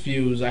list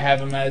views, I have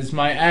them as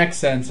my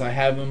accents, I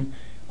have them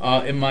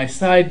in my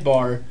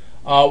sidebar.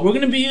 We're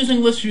going to be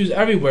using list views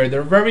everywhere.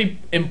 They're a very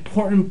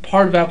important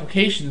part of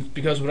applications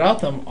because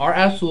without them, our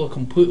apps will look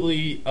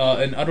completely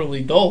and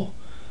utterly dull.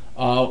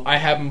 I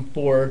have them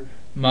for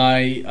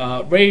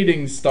my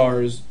rating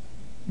stars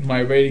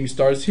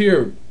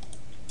here.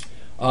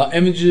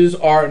 Images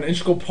are an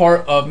integral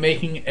part of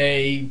making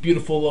a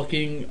beautiful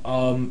looking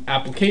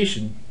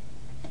application.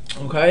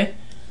 Okay?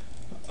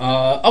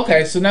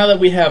 Okay, so now that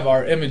we have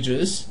our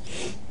images,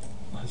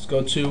 let's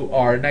go to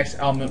our next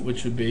element,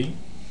 which would be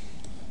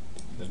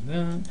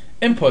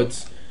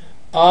inputs.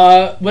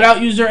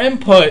 Without user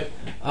input,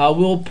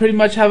 we'll pretty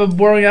much have a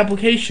boring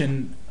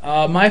application.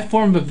 My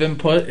form of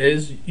input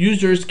is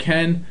users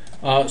can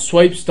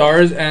swipe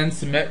stars and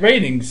submit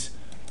ratings.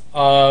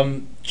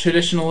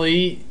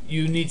 Traditionally,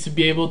 you need to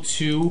be able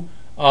to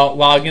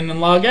log in and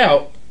log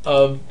out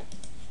of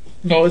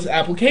those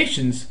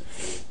applications.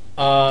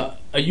 A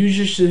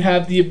user should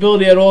have the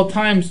ability at all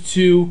times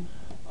to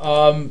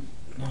why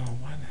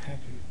the heck?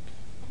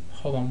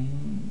 Hold on.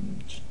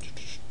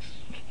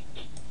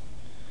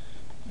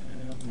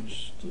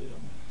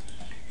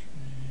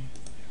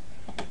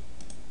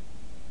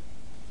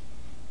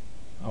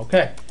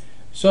 Okay,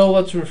 so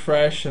let's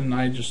refresh, and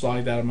I just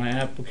logged out of my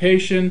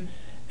application,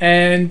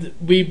 and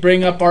we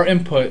bring up our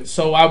input.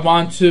 So I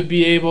want to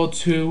be able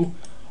to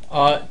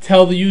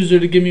tell the user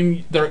to give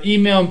me their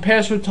email and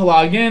password to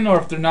log in, or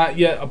if they're not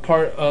yet a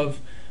part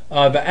of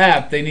the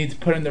app, they need to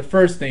put in their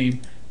first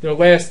name, their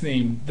last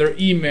name, their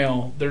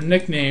email, their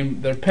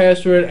nickname, their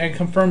password, and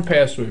confirm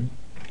password.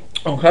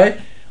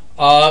 Okay,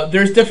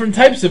 there's different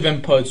types of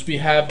inputs. We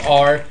have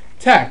our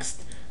text.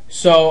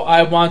 So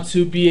I want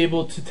to be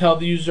able to tell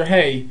the user,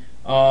 hey,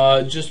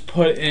 just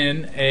put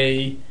in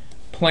a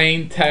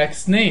plain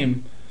text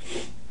name.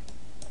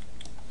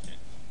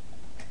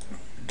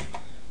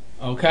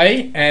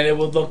 Okay, and it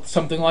will look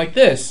something like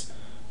this.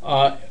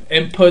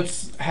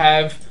 Inputs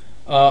have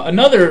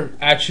another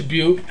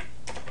attribute,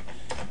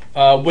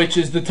 which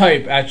is the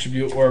type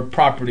attribute or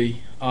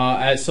property.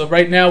 So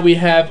right now we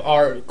have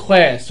our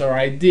class, our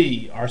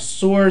ID, our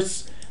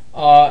source,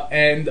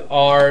 and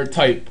our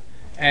type.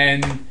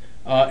 And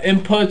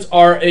inputs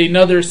are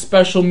another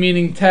special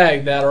meaning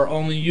tag that are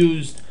only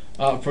used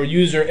for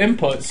user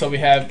input. So we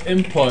have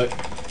input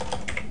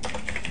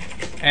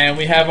And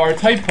we have our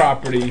type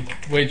property,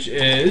 which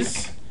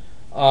is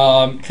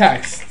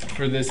text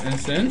for this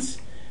instance.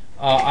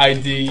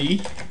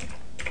 ID,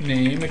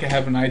 name, it can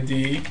have an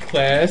ID,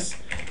 class,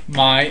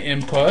 my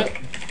input.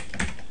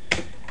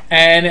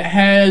 And it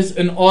has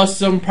an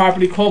awesome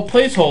property called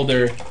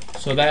placeholder.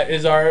 So that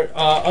is our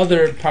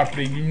other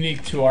property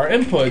unique to our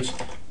inputs,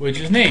 which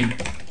is name.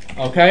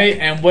 Okay,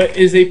 and what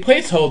is a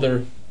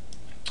placeholder?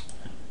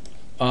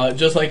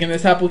 Just like in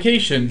this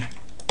application,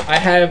 I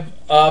have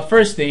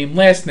first name,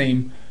 last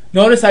name.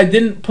 Notice I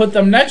didn't put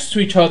them next to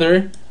each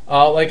other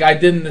like I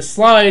did in the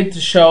slide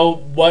to show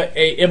what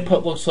a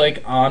input looks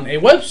like on a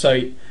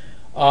website.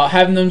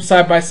 Having them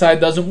side by side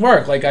doesn't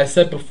work. Like I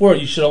said before,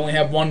 you should only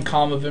have one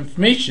column of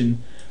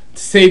information.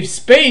 To save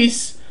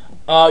space,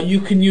 you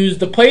can use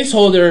the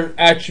placeholder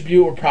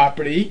attribute or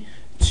property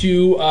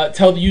to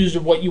tell the user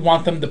what you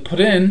want them to put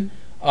in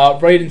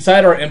right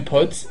inside our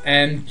inputs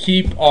and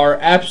keep our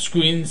app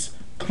screens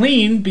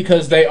clean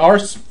because they are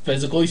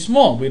physically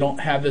small. We don't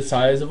have the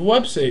size of a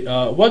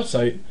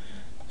website.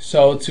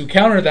 So to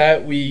counter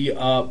that, we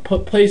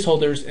put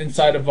placeholders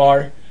inside of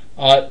our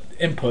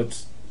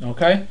inputs.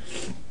 Okay,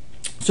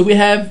 so we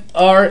have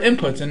our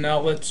inputs, and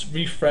now let's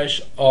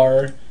refresh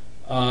our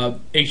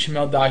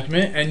HTML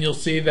document, and you'll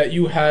see that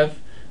you have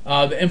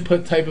the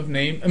input type of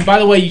name. And by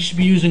the way, you should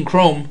be using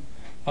Chrome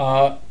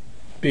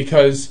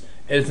because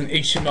it's an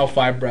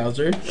HTML5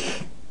 browser.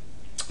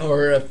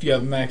 Or if you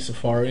have Mac,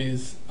 Safari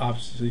is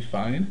obviously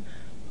fine.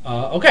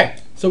 Okay,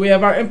 so we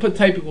have our input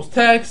type equals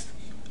text,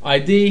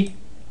 ID,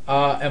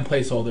 and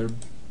placeholder.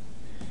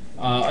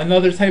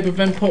 Another type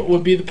of input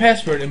would be the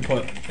password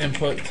input.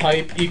 Input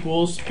type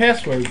equals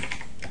password,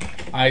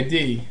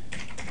 ID,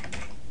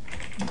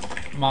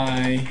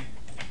 my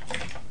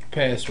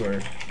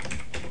password,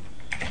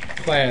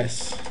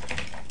 class,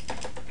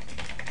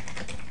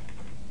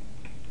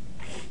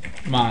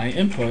 my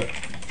input,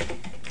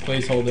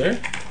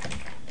 placeholder,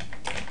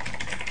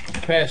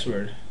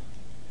 password.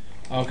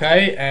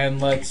 Okay,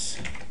 and let's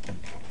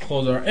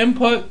close our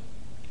input.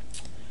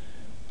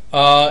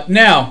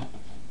 Now,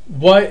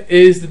 what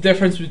is the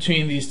difference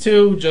between these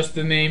two? Just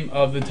the name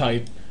of the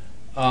type.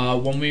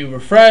 When we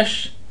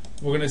refresh,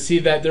 we're going to see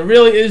that there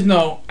really is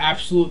no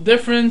absolute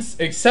difference,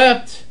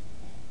 except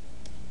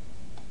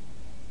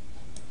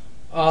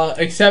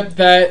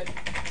that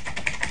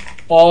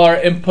all our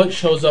input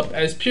shows up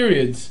as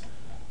periods.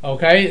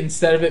 Okay,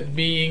 instead of it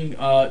being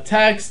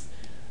text.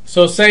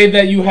 So say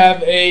that you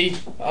have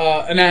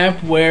an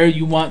app where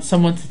you want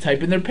someone to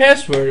type in their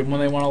password when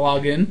they want to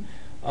log in.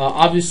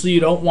 Obviously, you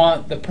don't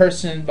want the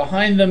person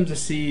behind them to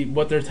see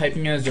what they're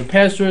typing in as their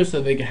password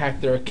so they can hack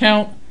their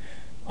account.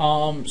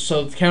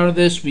 So to counter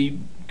this, we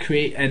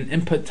create an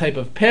input type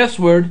of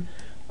password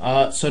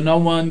so no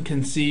one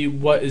can see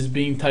what is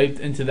being typed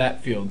into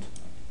that field.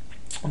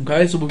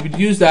 Okay, so we would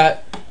use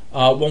that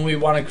when we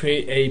want to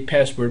create a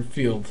password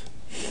field.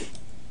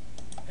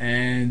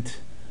 And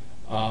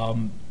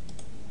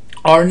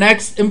our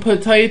next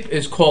input type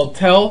is called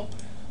tell.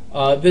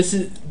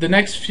 The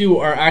next few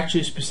are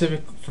actually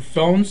specific for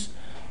phones.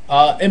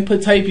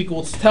 Input type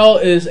equals tell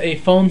is a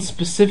phone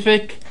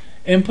specific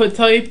input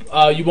type.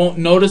 You won't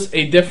notice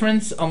a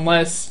difference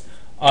unless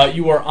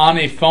you are on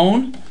a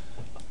phone.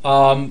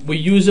 We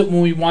use it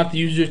when we want the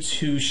user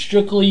to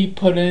strictly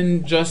put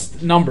in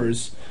just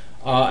numbers.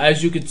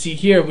 As you can see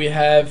here, we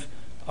have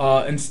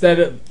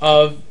instead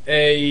of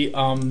a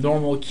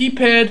normal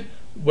keypad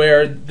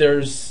where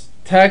there's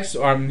text,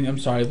 or I'm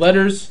sorry,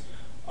 letters,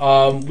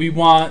 we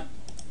want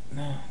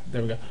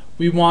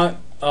we want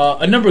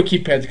a number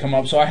keypad to come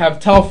up. So I have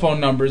telephone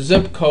numbers,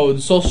 zip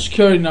codes, social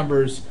security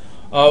numbers.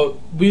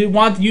 We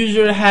want the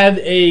user to have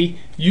a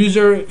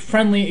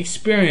user-friendly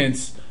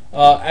experience,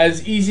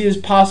 as easy as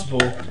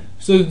possible.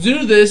 So to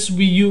do this,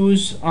 we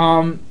use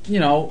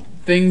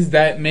things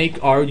that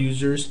make our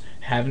users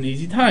have an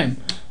easy time.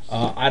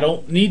 I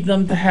don't need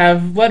them to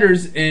have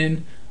letters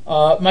in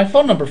my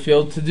phone number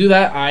field. To do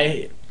that,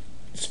 I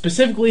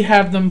specifically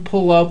have them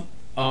pull up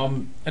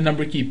a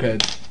number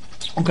keypad.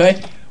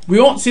 Okay, we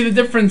won't see the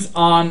difference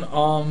on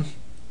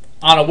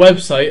a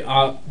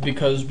website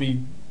because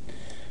we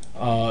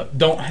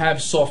don't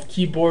have soft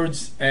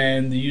keyboards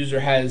and the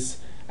user has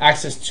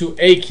access to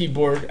a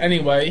keyboard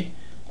anyway.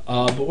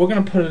 But we're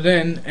gonna put it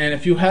in, and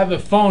if you have a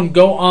phone,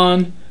 go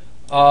on.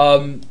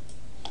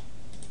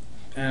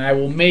 And I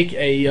will make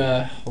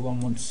a hold on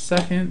one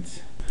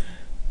second.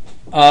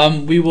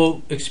 We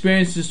will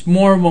experience this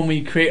more when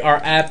we create our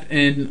app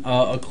in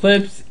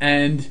Eclipse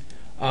and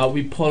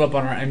we pull it up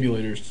on our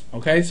emulators.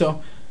 Okay,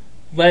 so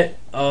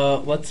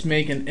let's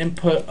make an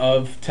input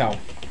of tell.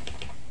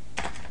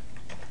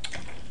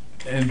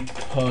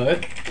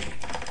 Input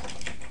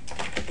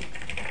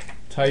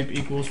type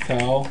equals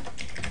tell,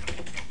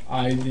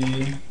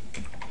 ID,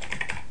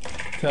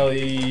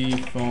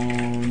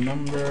 telephone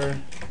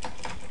number,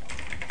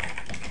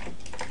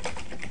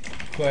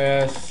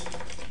 class,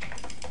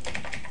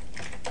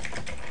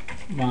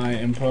 my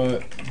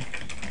input,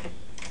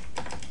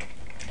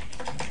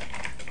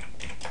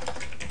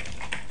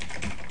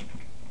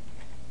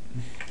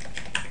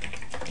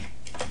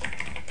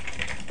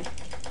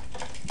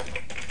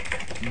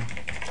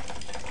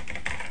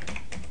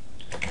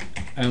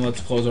 And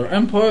let's close our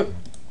input.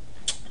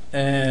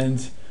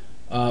 And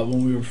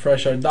when we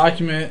refresh our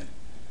document,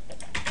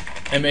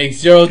 it makes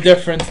zero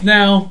difference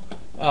now.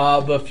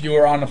 But if you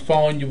were on a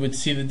phone, you would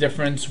see the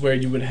difference where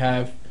you would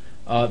have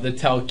the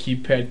tel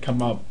keypad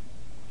come up.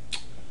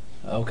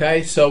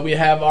 Okay, so we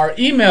have our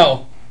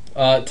email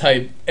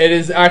type. It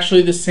is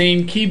actually the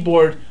same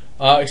keyboard,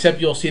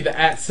 except you'll see the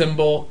 @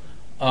 symbol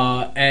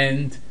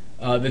and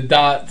the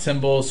dot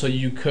symbol, so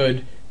you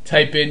could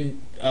type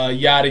in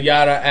yada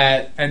yada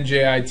at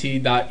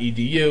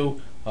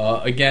njit.edu.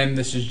 Again,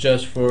 this is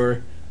just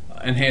for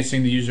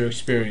enhancing the user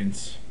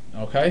experience.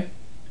 Okay,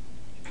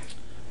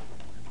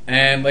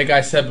 and like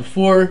I said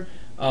before,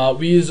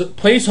 we use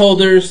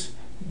placeholders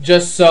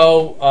just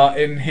so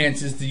it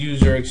enhances the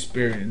user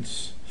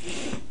experience.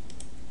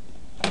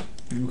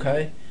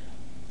 Okay,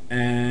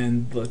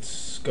 and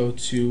let's go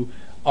to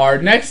our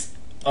next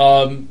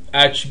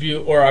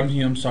attribute, or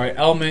I'm sorry,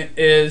 element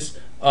is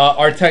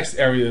our text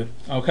area.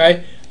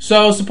 Okay,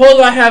 so suppose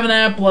I have an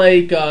app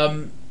like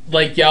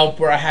Yelp,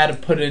 where I had to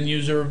put in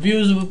user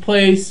reviews of a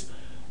place.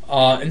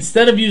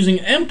 Instead of using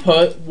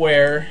input,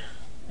 where,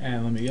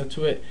 and let me get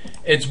to it,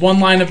 it's one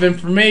line of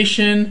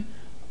information,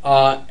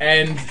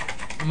 and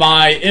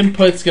my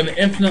input's going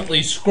to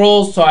infinitely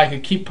scroll, so I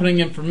could keep putting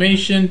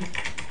information,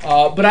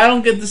 but I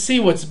don't get to see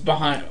what's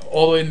behind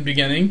all the way in the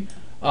beginning.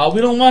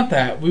 We don't want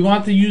that. We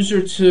want the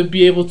user to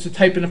be able to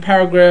type in a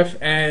paragraph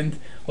and,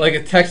 like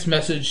a text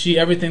message, see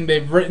everything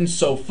they've written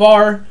so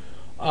far.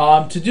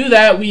 To do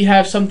that, we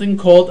have something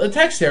called a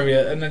text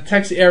area, and the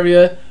text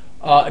area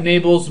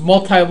enables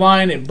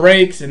multi-line. It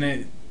breaks and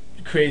it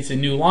creates a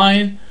new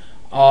line.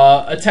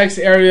 A text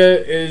area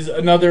is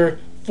another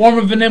form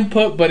of an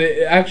input, but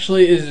it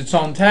actually is its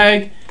own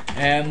tag.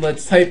 And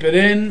let's type it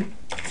in: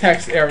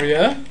 text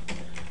area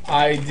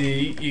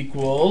ID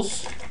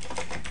equals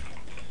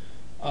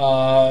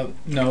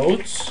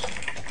notes.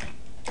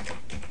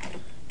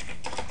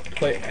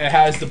 It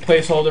has the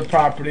placeholder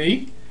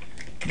property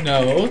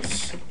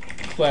notes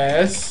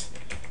class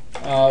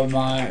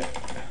my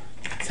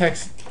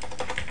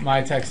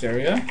text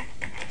area.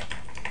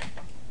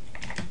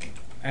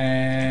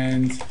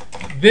 And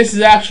this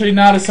is actually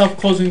not a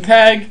self-closing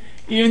tag.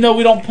 Even though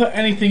we don't put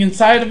anything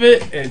inside of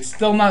it, it's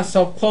still not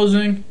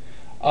self-closing.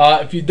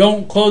 If you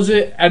don't close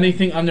it,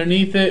 anything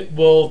underneath it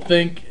will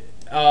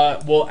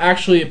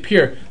actually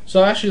appear.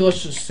 So actually,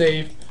 let's just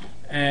save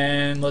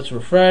and let's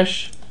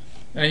refresh.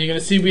 And you're going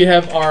to see we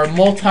have our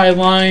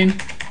multi-line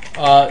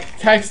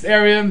text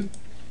area.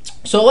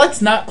 So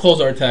let's not close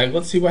our tag.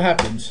 Let's see what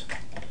happens.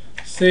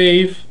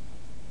 Save.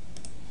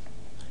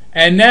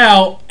 And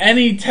now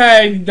any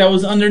tag that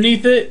was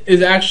underneath it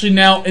is actually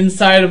now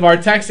inside of our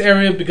text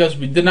area, because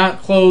we did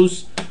not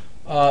close,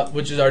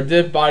 which is our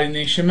div body in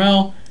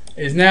HTML,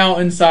 is now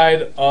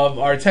inside of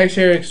our text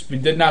area because we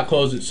did not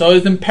close it. So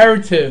it's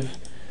imperative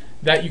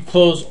that you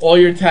close all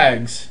your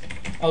tags.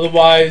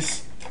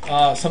 Otherwise,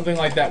 something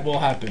like that will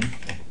happen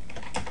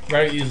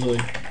very easily.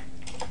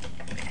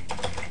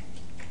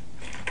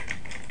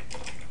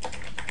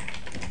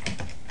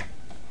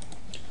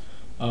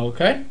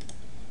 Okay.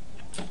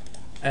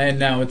 And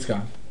now it's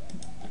gone.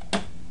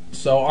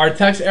 So our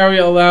text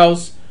area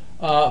allows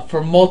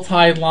for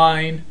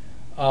multi-line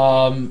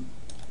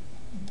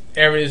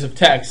areas of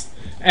text.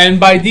 And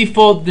by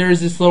default, there's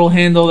this little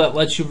handle that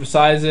lets you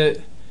resize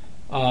it.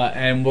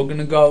 And we're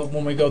gonna go,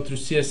 when we go through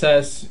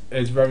CSS,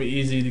 it's very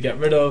easy to get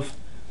rid of.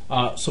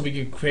 So we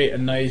can create a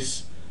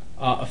nice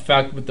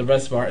effect with the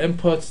rest of our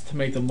inputs to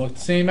make them look the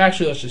same.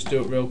 Actually, let's just do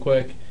it real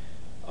quick.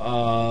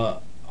 Our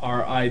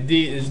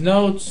ID is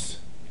notes.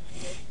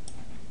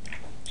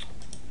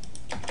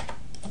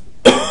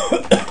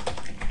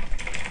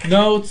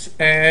 Notes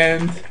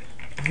and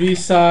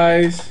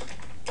resize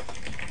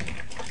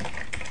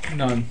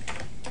none,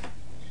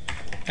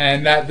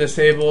 and that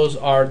disables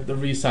the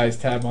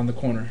resize tab on the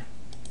corner.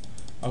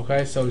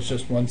 Okay, so it's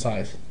just one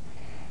size.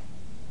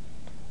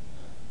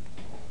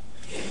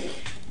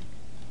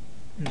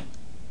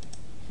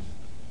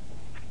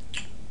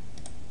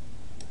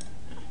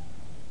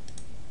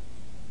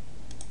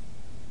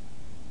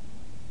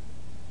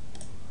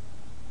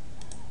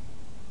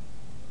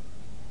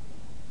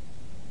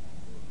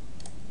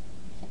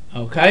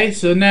 Okay,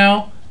 so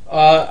now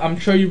I'm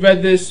sure you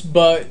read this,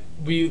 but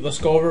let's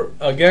go over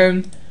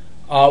again.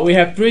 We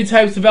have three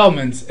types of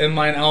elements: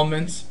 inline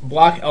elements,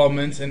 block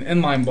elements, and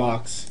inline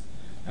blocks.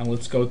 And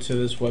let's go to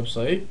this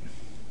website,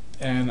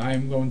 and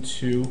I'm going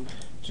to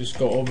just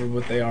go over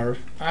what they are.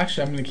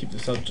 Actually, I'm going to keep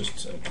this up just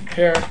to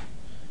compare.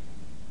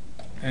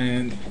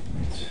 And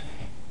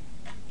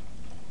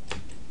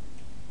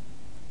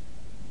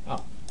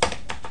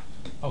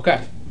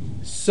okay,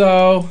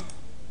 so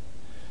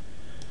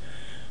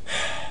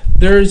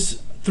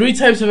there's three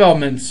types of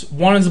elements.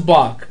 One is a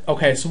block.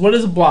 Okay, so what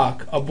is a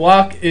block? A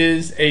block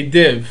is a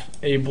div.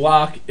 A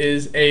block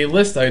is a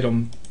list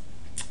item.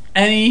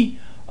 Any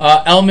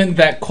element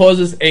that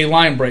causes a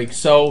line break.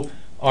 So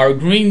our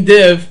green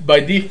div, by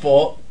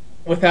default,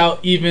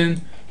 without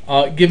even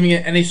giving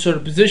it any sort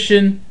of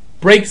position,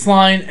 breaks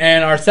line,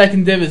 and our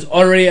second div is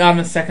already on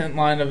the second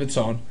line of its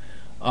own.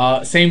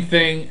 Same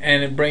thing,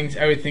 and it brings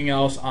everything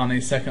else on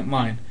a second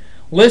line.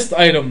 List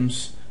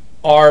items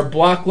are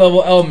block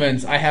level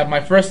elements. I have my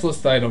first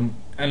list item,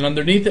 and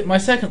underneath it my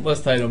second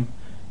list item.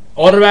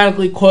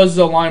 Automatically causes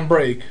a line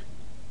break.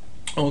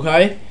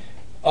 Okay?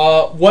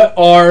 What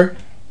are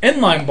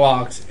inline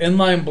blocks?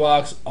 Inline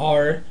blocks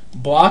are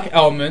block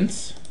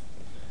elements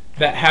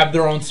that have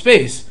their own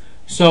space.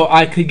 So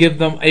I could give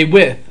them a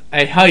width,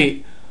 a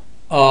height,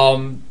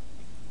 and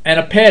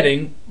a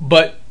padding,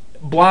 but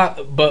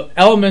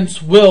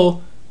elements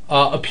will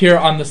appear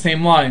on the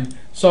same line.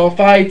 So if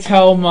I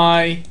tell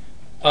my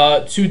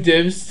two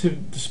divs to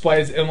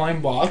display as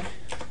inline block,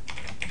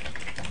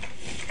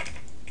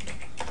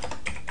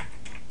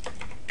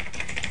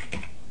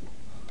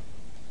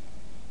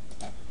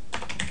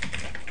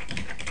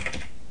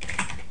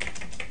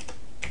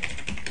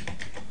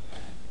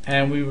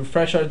 and we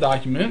refresh our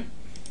document,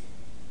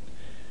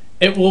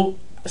 it will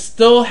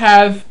still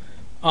have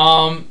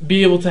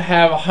be able to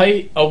have a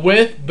height, a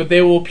width, but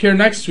they will appear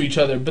next to each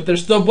other. But they're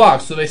still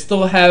blocks, so they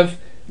still have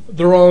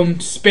their own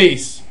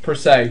space per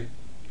se.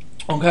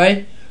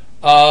 Okay,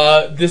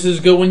 this is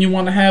good when you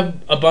want to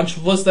have a bunch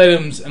of list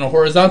items in a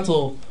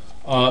horizontal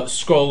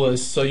scroll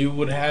list. So you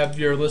would have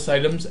your list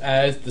items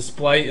as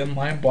display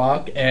inline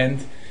block,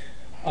 and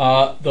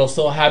they'll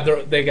still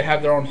have they can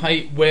have their own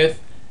height,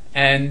 width,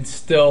 and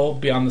still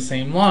be on the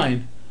same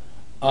line.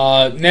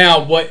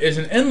 Now, what is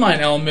an inline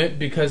element?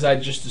 Because I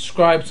just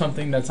described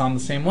something that's on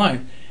the same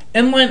line.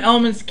 Inline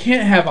elements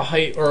can't have a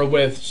height or a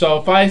width. So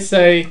if I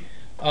say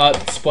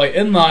display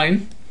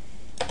inline,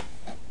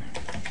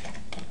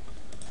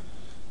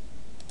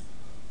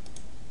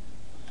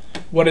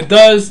 what it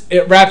does,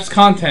 it wraps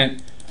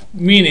content.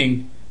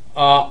 Meaning,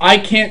 I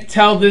can't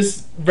tell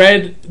this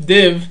red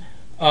div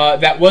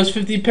that was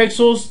 50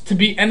 pixels to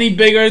be any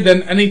bigger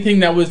than anything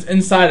that was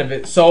inside of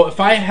it. So if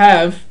I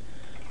have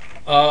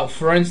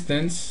for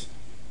instance,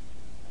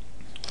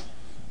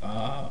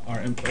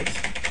 our inputs.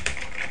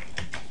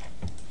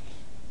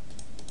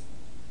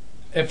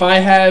 If I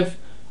have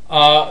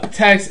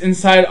text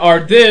inside our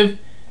div,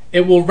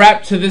 it will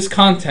wrap to this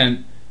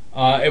content.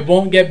 It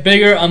won't get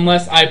bigger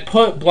unless I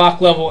put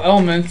block level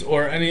elements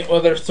or any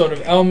other sort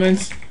of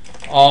elements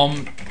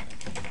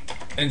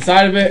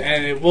inside of it,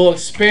 and it will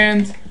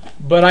expand.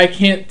 But I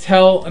can't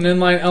tell an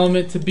inline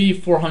element to be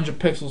 400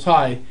 pixels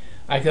high.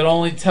 I can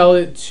only tell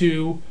it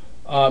to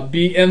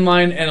be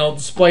inline, and it'll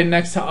display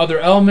next to other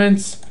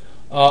elements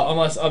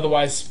unless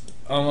otherwise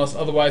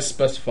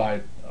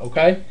specified.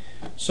 Okay,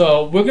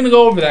 so we're gonna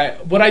go over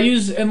that. What I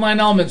use inline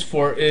elements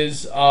for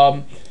is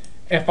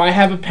if I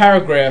have a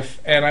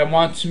paragraph and I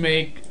want to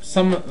make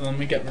some. Let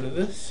me get rid of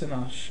this, and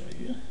I'll show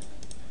you.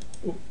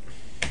 Ooh.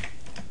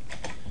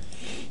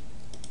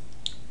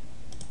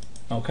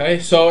 Okay,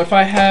 so if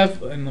I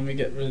have, and let me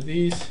get rid of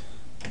these.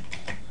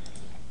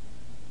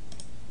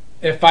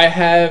 If I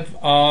have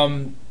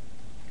a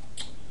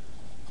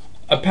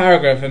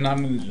paragraph, and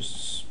I'm going to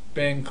just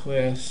span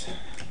class.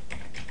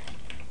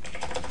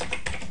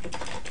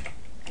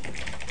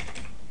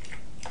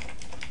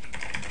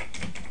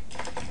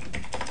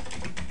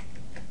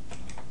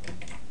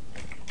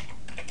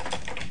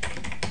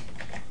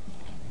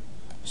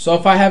 So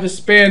if I have a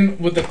span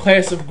with the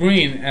class of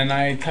green, and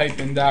I type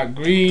in dot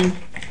green,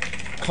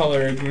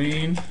 color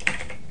green,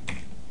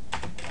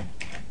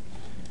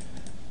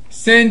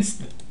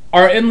 since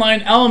our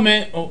inline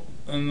element,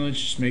 and let's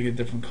just make it a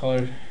different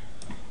color.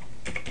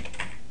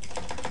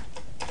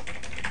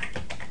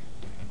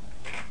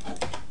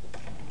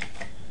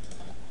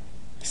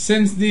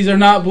 Since these are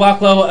not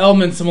block level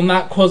elements and will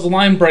not cause a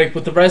line break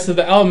with the rest of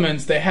the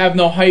elements, they have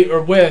no height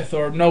or width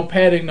or no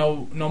padding,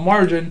 no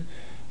margin.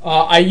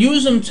 I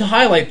use them to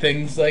highlight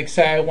things, like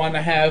say I want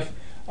to have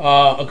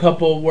a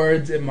couple of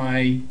words in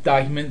my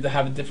document that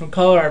have a different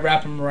color. I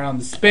wrap them around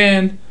the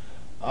span,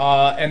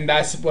 and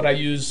that's what I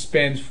use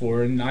spans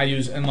for. And I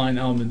use inline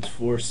elements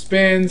for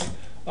spans.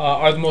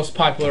 Are the most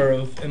popular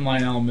of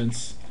inline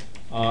elements,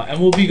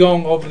 and we'll be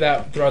going over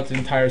that throughout the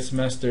entire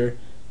semester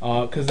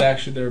because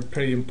actually they're a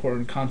pretty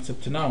important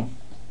concept to know.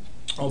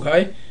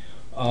 Okay,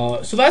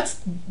 so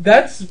that's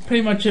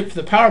pretty much it for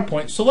the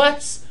PowerPoint. So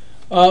let's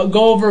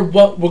go over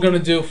what we're going to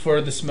do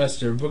for the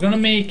semester. We're going to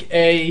make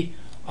a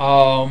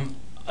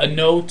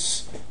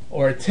notes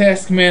or a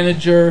task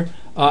manager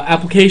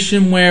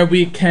application where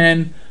we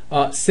can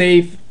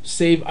save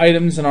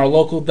items in our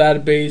local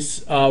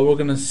database. We're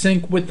going to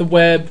sync with the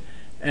web,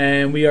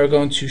 and we are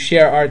going to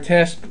share our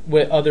task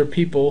with other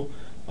people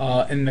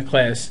in the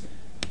class.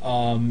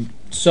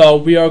 So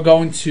we are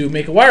going to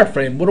make a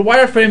wireframe. What a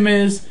wireframe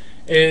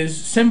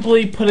is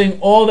simply putting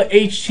all the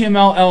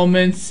HTML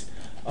elements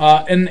in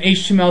an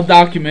HTML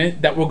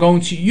document that we're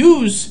going to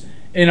use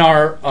in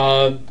our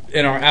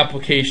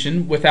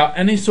application without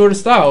any sort of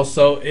style.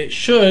 So it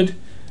should,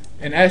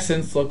 in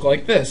essence, look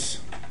like this.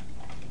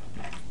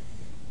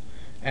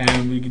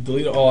 And we can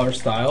delete all our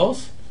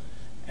styles,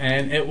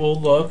 and it will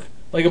look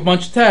like a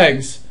bunch of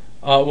tags.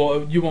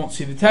 Well, you won't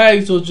see the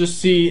tags. You'll just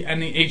see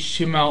any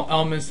HTML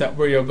elements that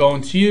we are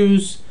going to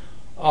use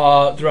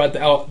throughout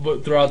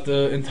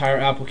the entire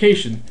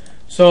application.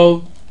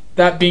 So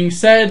that being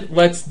said,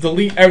 let's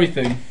delete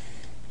everything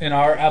in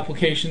our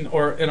application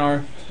or in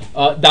our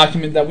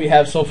document that we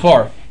have so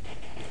far.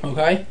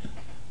 Okay.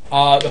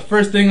 The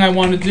first thing I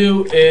want to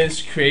do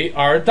is create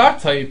our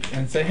doc type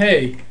and say,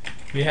 hey,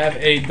 we have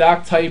a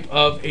doc type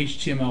of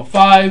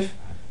HTML5.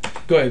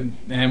 Good,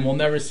 and we'll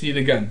never see it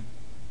again.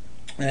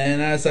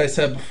 And as I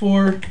said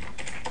before,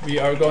 we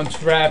are going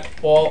to wrap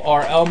all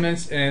our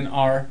elements in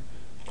our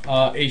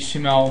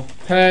HTML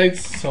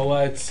tags. So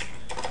let's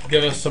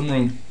give us some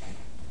room.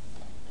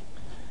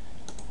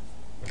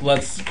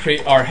 Let's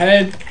create our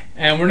head,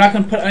 and we're not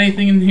going to put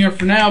anything in here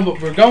for now,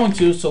 but we're going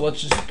to. So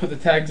let's just put the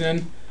tags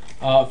in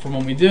from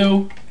when we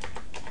do,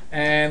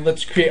 and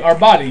let's create our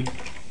body.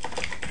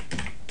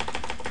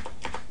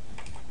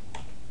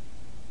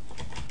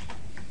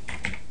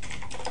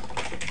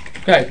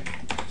 Okay,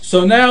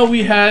 so now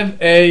we have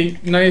a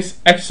nice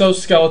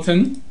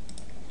exoskeleton,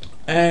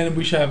 and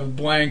we should have a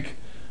blank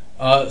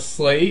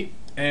slate,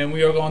 and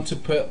we are going to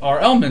put our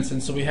elements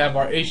in. So we have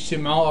our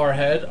HTML, our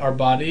head, our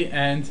body,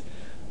 and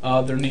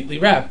they're neatly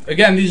wrapped.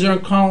 Again, these are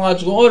in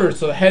chronological order,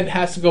 so the head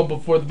has to go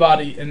before the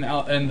body in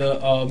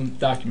the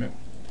document.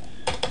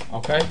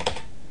 Okay.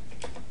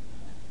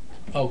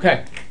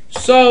 Okay.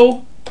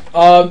 So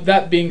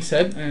that being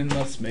said, and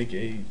let's make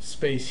a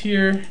space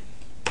here.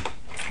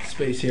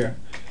 Space here.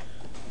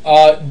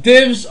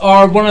 Divs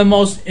are one of the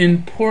most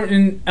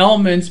important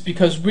elements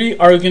because we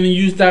are going to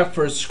use that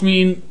for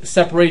screen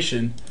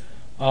separation.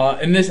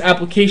 In this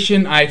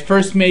application, I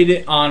first made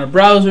it on a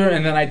browser,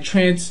 and then I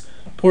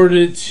transported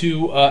it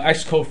to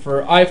Xcode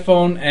for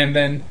iPhone, and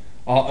then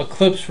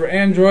Eclipse for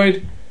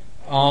Android.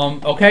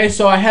 Okay,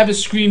 so I have a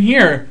screen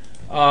here.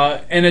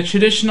 In a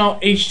traditional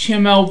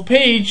HTML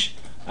page,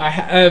 I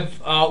have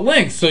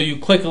links. So you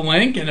click a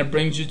link, and it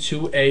brings you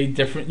to a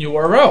different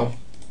URL.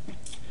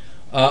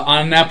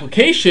 On an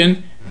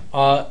application,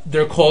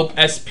 they're called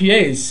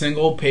SPAs,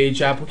 single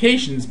page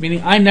applications,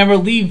 meaning I never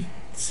leave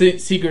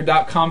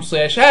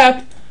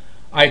Seeker.com/app.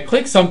 I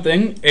click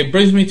something, it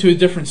brings me to a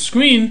different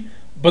screen,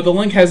 but the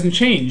link hasn't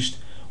changed.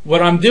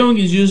 What I'm doing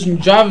is using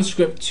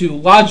JavaScript to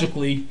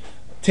logically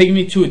take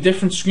me to a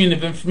different screen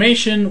of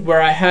information where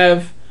I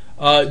have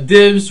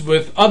divs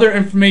with other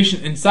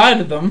information inside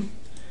of them,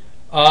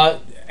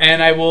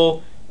 and I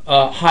will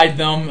hide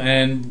them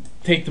and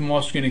take them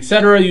off screen,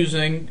 etc.,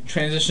 using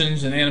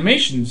transitions and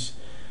animations.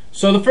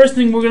 So the first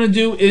thing we're going to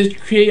do is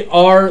create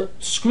our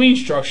screen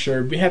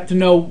structure. We have to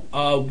know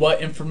what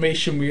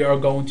information we are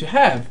going to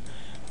have.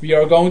 We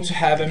are going to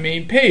have a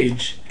main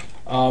page.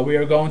 We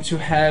are going to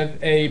have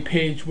a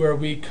page where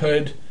we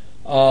could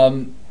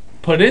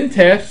put in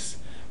tasks.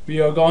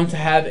 We are going to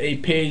have a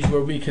page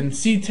where we can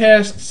see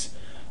tasks.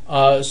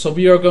 So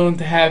we are going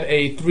to have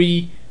a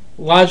 3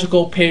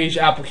 logical page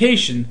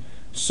application.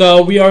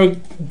 So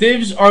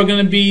divs are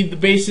going to be the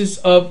basis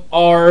of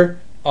our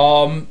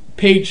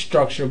page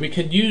structure. We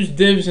could use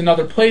divs in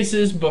other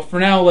places, but for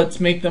now let's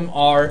make them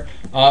our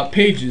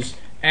pages.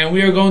 And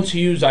we are going to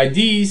use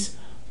IDs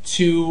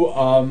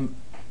to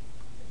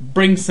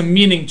bring some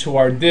meaning to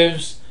our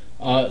divs.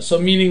 So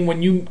meaning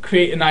when you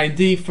create an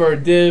ID for a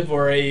div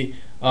or a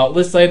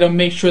list item,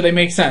 make sure they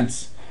make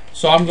sense.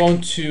 So I'm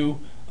going to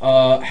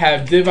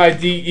have div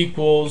ID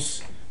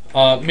equals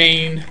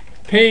main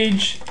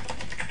page.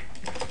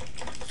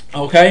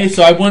 Okay,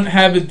 so I wouldn't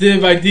have a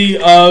div ID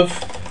of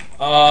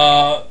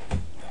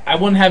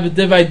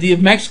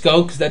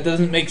Mexico because that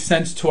doesn't make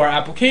sense to our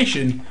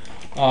application.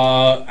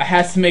 It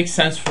has to make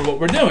sense for what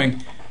we're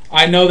doing.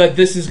 I know that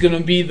this is going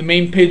to be the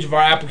main page of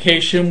our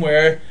application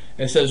where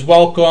it says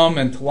welcome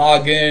and to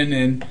log in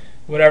and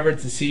whatever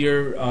to see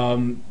your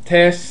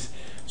tasks.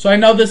 So I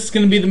know this is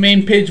going to be the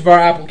main page of our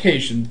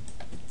application.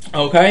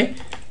 Okay,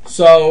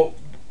 so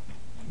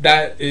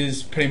that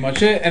is pretty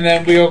much it. And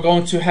then we are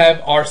going to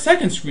have our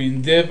second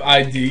screen, div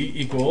ID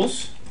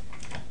equals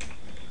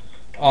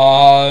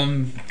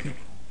add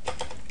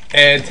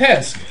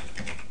task.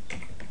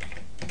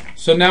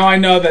 So now I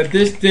know that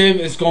this div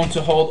is going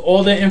to hold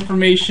all the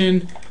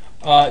information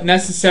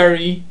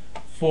necessary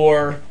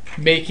for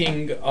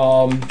making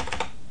our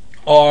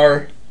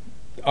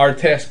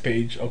task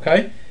page.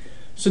 Okay,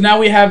 so now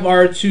we have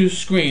our 2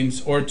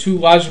 screens, or 2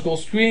 logical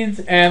screens,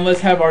 and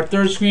let's have our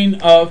third screen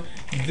of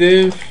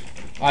div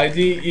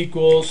ID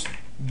equals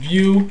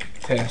view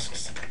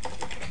tasks.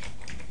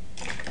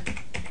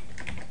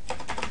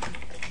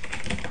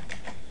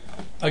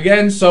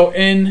 Again, so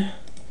in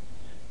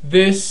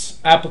this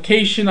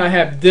application I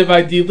have div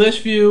ID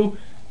list view,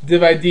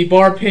 div ID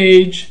bar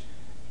page,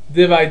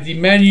 div ID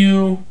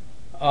menu,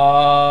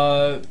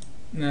 div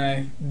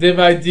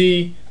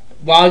ID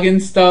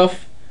login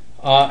stuff,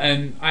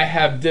 and I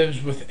have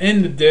divs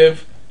within the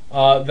div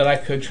that I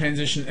could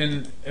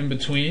transition in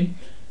between.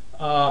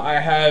 I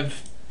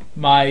have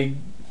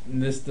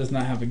this does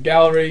not have a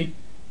gallery,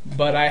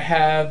 but I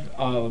have,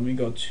 let me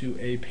go to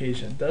a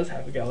page that does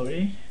have a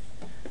gallery,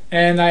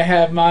 and I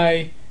have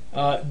my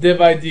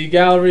div ID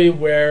gallery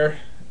where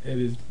it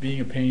is being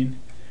a pain,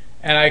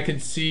 and I can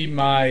see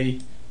my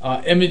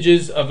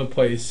images of a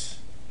place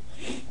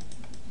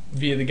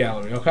via the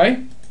gallery.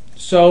 Okay,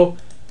 so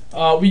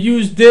We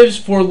use divs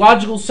for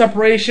logical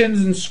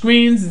separations and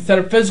screens instead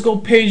of physical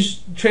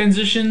page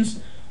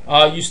transitions.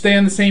 You stay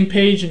on the same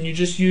page and you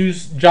just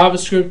use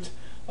JavaScript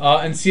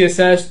and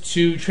CSS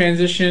to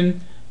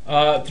transition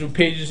through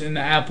pages in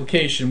the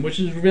application, which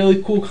is a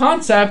really cool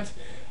concept.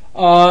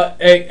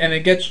 And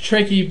it gets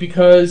tricky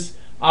because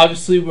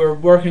obviously we're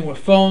working with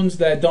phones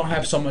that don't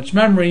have so much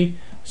memory.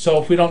 So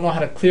if we don't know how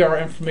to clear our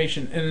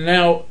information in and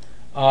out,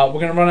 we're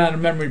going to run out of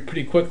memory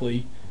pretty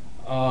quickly.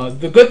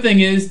 The good thing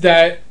is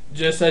that,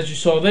 just as you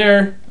saw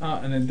there,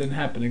 and it didn't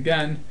happen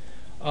again,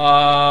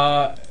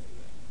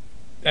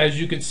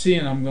 as you can see,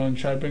 and I'm going to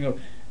try to bring up,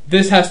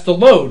 this has to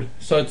load.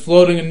 So it's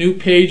loading a new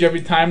page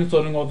every time. It's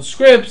loading all the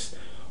scripts.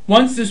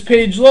 Once this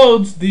page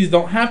loads, these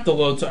don't have to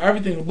load. So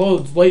everything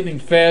loads lightning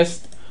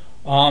fast.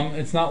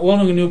 It's not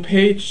loading a new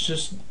page,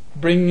 just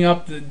bringing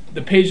up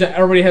the page that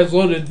already has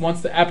loaded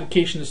once the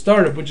application is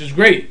started, which is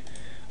great.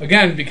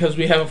 Again, because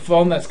we have a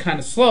phone that's kind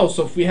of slow,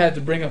 so if we had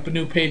to bring up a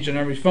new page on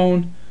every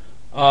phone,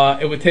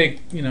 it would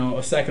take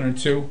a second or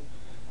two,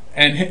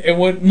 and it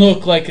wouldn't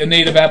look like a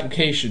native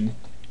application.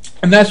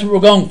 And that's what we're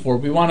going for.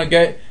 We want to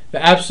get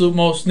the absolute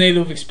most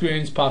native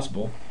experience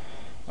possible.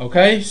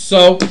 Okay,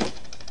 so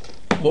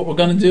what we're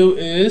going to do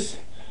is,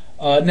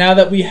 now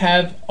that we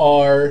have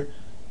our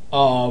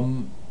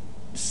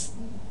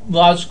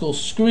logical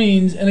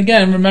screens, and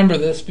again, remember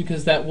this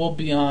because that will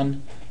be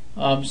on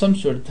some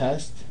sort of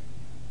test.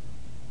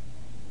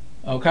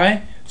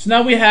 Okay, so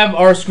now we have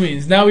our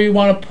screens. Now we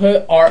want to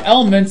put our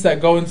elements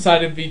that go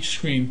inside of each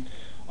screen.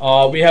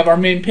 We have our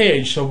main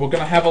page, so we're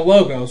going to have a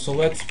logo. So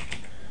let's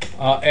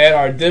add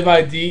our div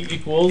ID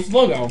equals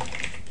logo.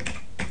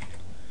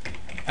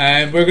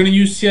 And we're going to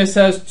use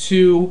CSS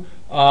to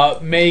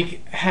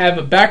have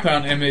a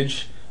background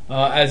image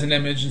as an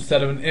image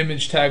instead of an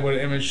image tag with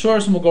an image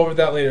source, and we'll go over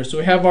that later. So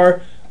we have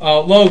our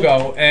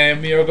logo,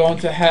 and we are going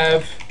to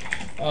have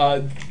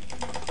our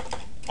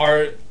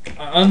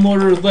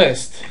unordered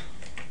list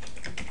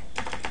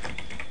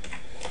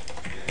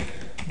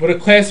with a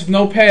class of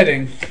no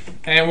padding,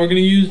 and we're going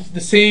to use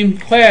the same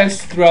class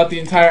throughout the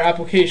entire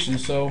application.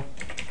 So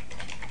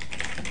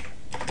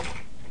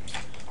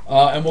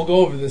and we'll go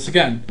over this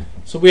again.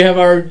 So we have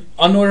our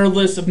unordered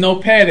list of no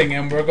padding,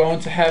 and we're going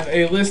to have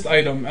a list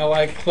item,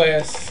 li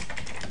class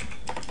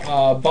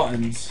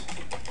buttons.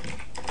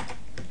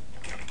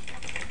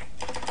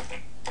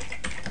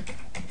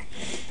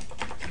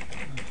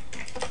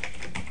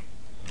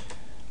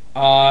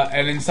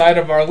 And inside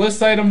of our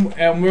list item,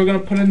 and we're going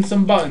to put in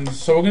some buttons.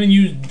 So we're going to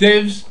use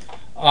divs,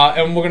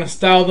 and we're going to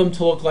style them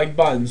to look like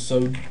buttons.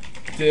 So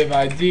div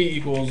ID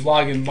equals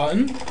login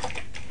button.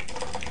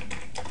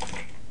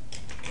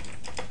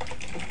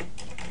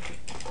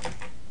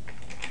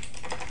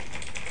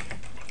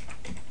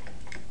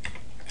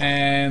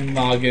 And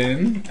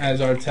login as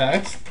our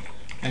text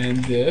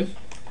and div.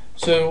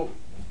 So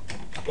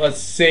let's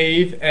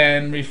save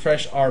and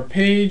refresh our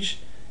page,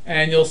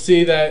 and you'll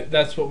see that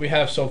that's what we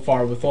have so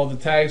far. With all the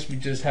tags, we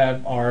just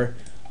have our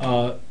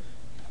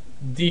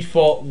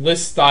default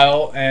list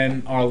style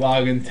and our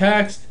login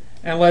text.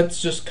 And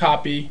let's just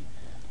copy,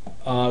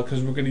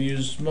 because we're going to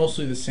use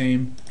mostly the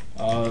same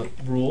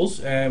rules.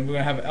 And we're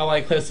going to have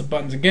li class of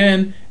buttons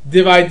again.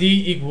 Div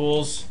ID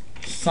equals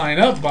sign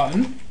up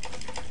button.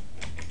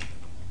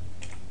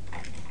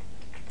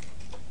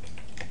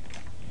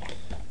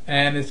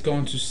 And it's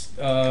going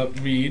to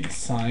read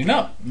sign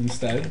up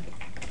instead.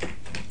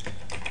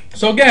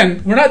 So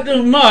again, we're not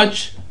doing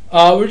much.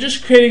 We're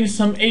just creating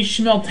some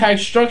HTML tag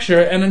structure,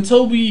 and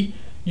until we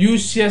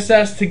use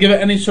CSS to give it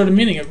any sort of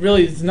meaning, it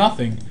really is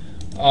nothing.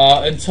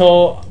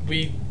 Until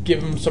we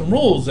give them some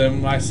rules,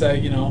 and I say,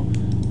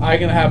 I'm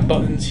gonna have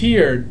buttons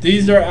here.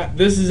 This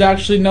is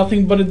actually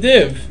nothing but a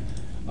div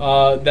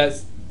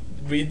that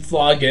reads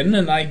login,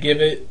 and I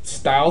give it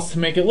styles to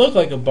make it look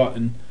like a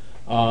button.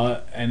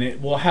 And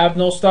it will have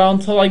no style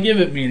until I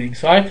give it meaning.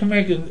 So I can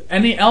make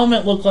any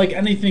element look like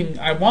anything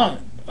I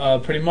want,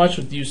 pretty much,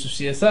 with the use of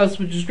CSS,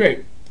 which is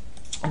great.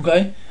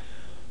 Okay,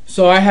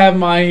 so I have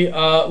my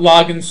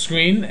login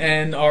screen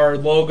and our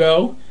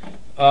logo,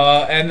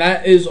 and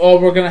that is all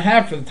we're going to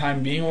have for the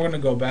time being. We're going to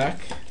go back,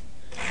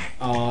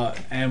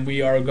 and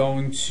we are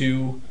going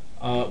to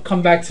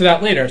come back to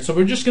that later. So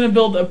we're just going to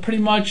build a pretty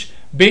much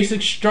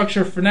basic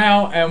structure for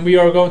now, and we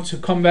are going to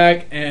come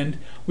back and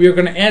we are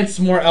going to add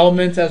some more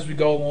elements as we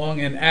go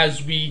along, and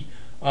as we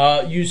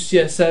use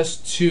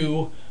CSS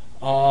to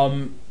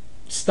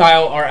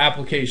style our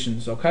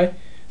applications. Okay,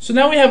 so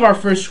now we have our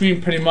first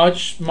screen pretty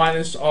much,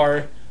 minus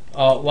our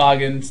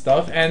login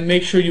stuff, and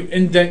make sure you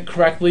indent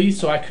correctly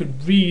so I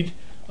could read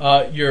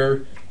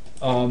your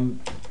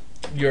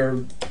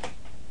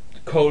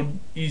code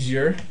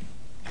easier.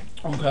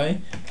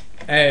 Okay,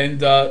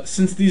 and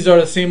since these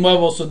are the same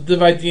level, so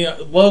div ID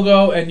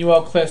logo and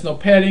UL class no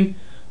padding,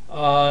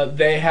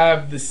 they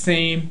have the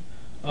same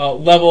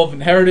level of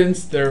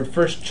inheritance. They're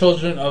first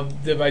children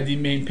of div ID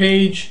main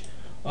page.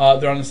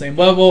 They're on the same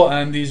level,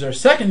 and these are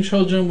second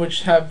children,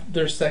 which have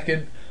their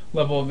second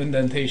level of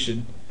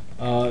indentation.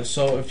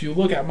 So if you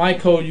look at my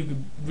code, you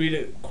can read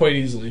it quite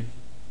easily.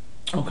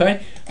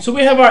 Okay, so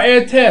we have our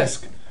add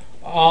task.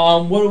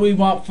 what do we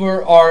want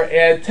for our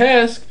add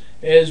task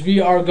is we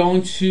are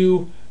going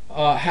to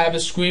have a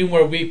screen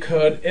where we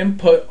could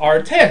input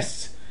our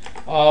tasks.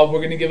 We're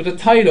going to give it a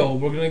title,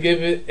 we're going to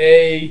give it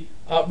a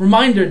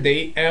reminder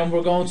date, and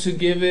we're going to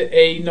give it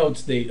a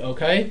notes date.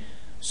 Okay,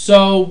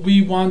 so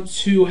we want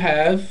to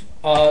have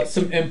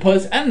some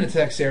inputs and the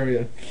text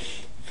area.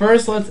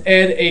 First, let's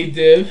add a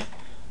div,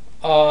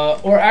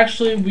 or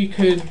actually we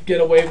could get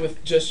away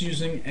with just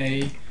using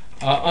a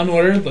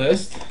unordered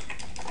list,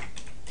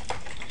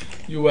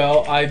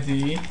 ul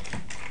id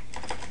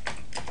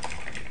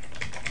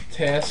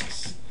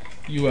tasks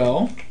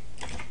ul,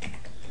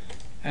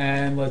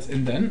 and let's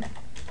indent,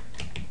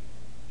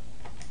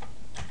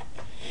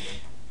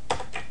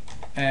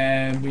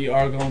 and we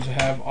are going to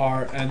have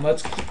our, and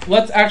let's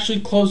actually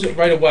close it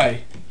right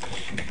away.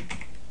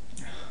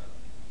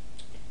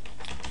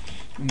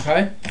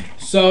 Okay,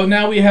 so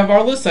now we have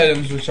our list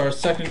items, which are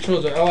second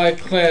children li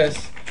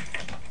class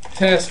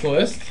task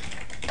list,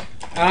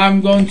 and I'm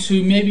going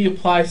to maybe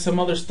apply some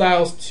other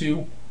styles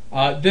to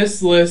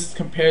this list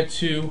compared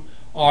to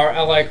our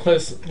li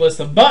class list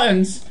of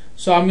buttons.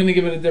 So I'm going to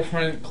give it a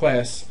different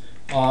class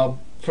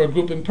for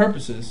grouping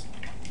purposes.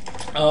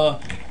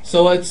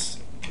 So let's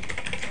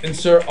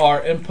insert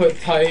our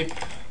input type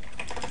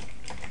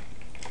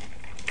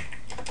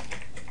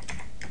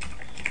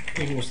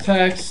equals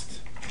text,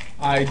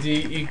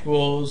 ID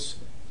equals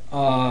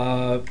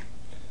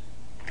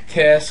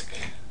task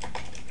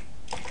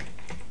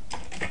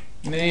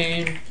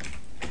name,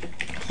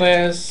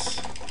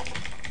 class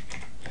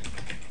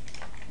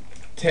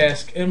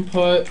task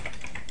input,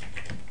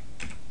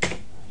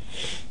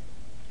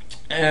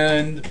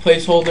 and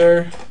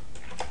placeholder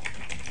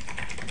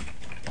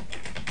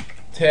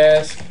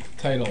task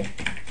title,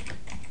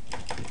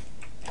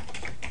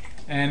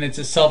 and it's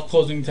a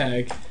self-closing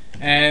tag.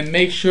 And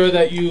make sure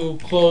that you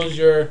close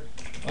your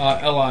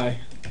li.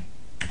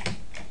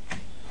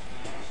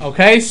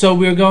 Okay, so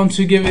we're going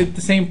to give it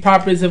the same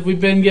properties that we've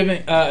been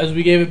giving as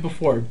we gave it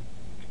before.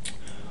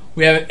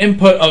 We have an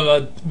input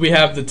of we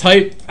have the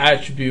type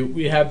attribute,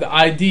 we have the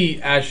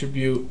ID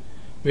attribute,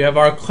 we have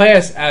our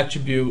class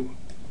attribute,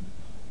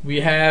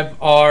 we have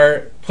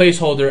our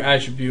placeholder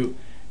attribute,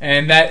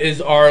 and that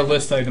is our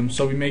list item.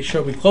 So we make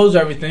sure we close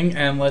everything,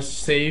 and let's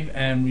save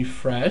and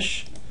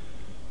refresh.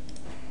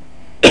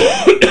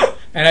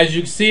 And as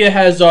you can see, it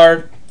has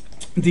our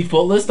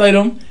default list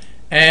item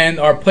and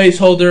our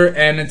placeholder,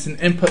 and it's an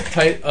input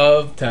type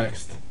of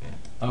text.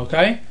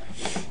 Okay.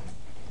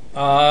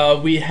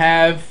 We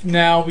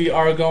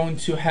are going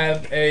to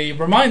have a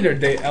reminder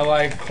date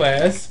li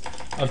class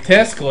of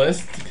task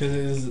list, because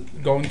it is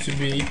going to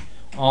be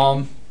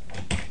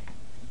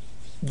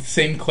the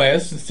same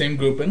class, the same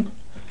grouping,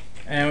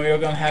 and we are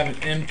going to have an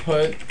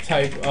input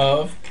type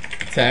of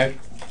text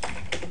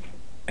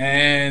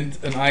and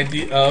an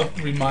ID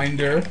of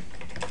reminder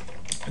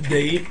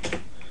date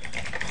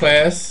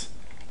class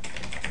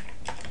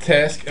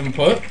task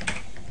input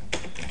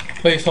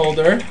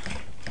placeholder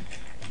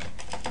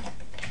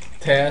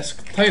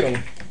task title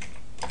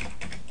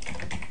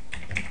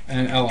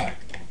and li.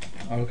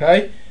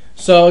 Okay,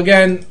 so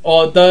again,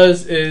 all it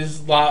does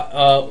is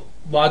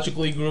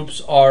logically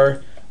groups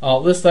our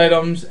list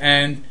items,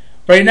 and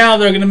right now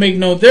they're going to make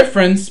no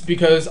difference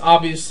because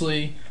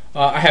obviously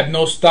I have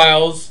no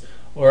styles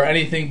or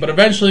anything, but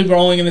eventually we're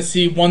only going to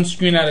see one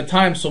screen at a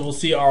time, so we'll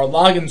see our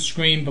login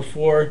screen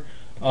before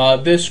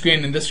this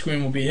screen, and this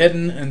screen will be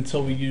hidden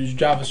until we use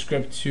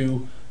JavaScript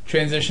to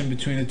transition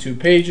between the two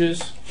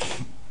pages.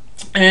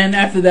 And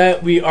after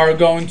that, we are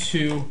going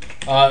to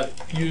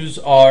use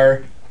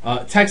our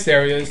text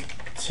areas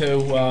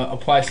to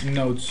apply some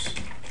notes.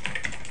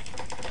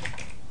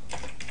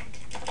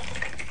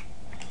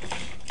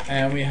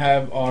 And we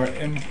have our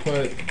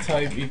input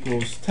type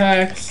equals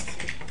text,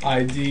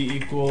 ID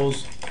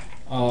equals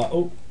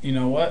you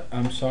know what?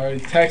 I'm sorry.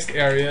 Text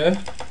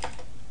area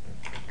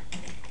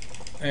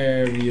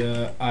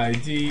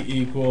ID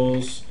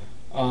equals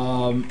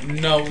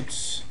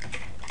notes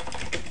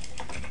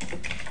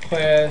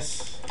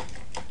class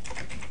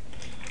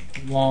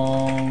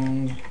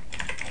long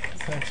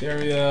text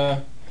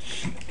area,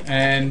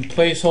 and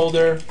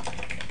placeholder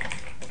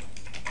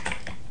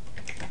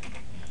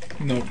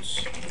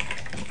notes.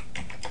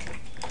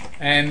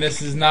 And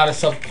this is not a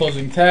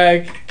self-closing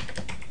tag,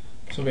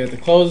 so we have to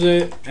close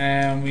it,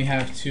 and we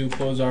have to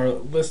close our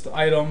list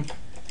item,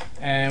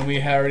 and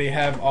we already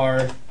have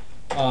our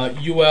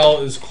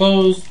UL is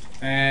closed,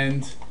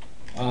 and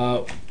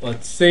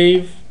let's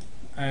save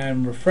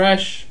and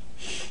refresh.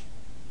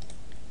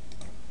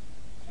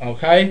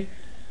 Okay,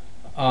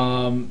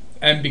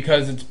 and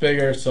because it's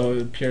bigger, so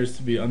it appears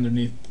to be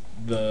underneath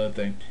the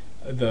thing,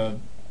 the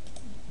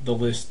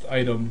list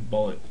item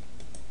bullet.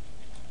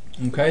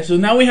 Okay, so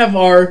now we have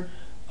our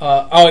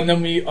and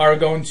then we are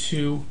going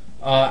to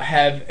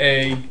have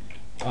a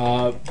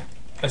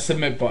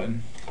submit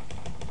button.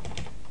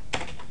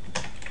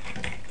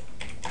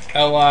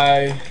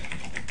 Li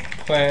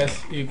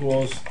class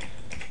equals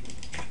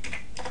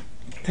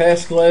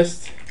task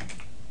list,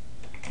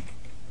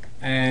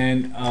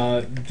 and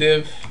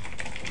div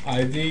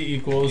ID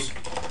equals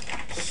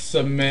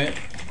submit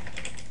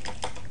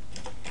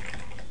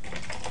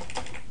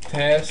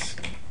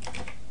task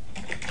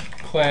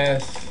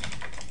class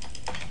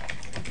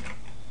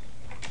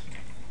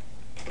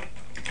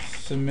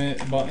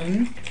submit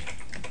button,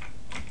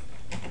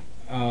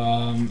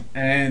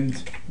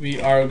 and we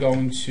are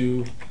going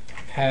to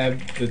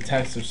have the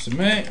text of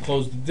submit,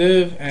 close the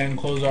div, and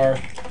close our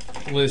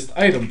list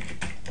item.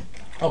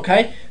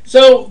 Okay,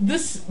 so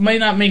this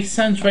might not make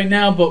sense right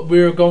now, but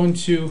we're going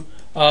to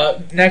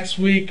next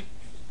week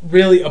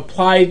really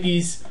apply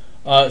these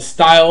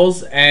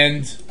styles,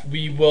 and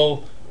we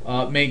will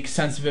make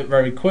sense of it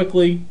very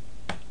quickly.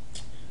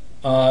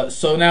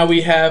 So now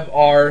we have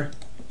our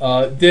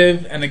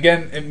div, and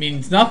again, it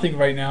means nothing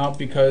right now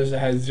because it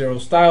has 0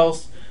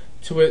 styles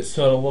to it,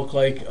 so it'll look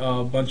like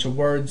a bunch of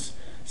words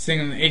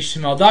sitting in an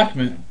HTML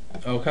document.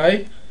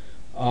 Okay,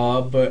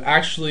 but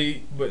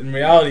in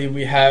reality,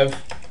 we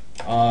have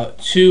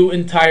 2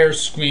 entire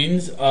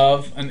screens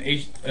of an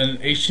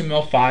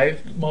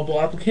HTML5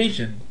 mobile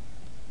application.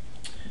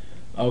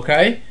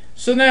 Okay,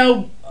 so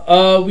now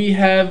we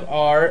have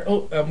our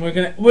we're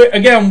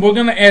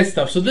gonna add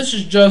stuff. So this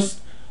is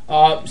just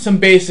some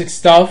basic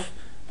stuff,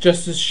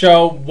 just to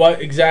show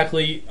what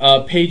exactly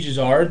pages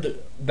are,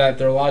 that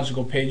they're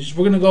logical pages.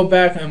 We're gonna go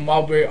back, and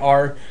while we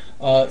are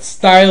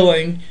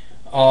styling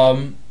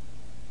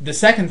the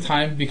second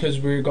time, because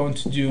we're going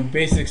to do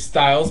basic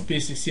styles,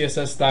 basic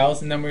CSS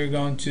styles, and then we're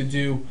going to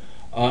do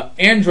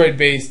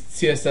Android-based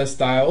CSS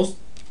styles.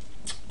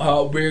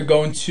 We're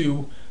going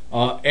to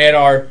add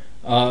our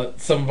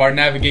some of our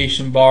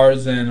navigation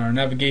bars and our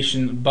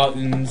navigation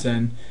buttons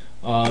and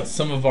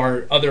some of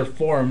our other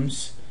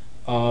forms.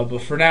 But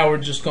for now, we're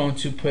just going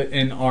to put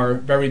in our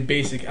very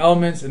basic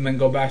elements and then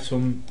go back to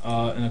them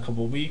in a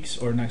couple of weeks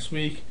or next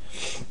week.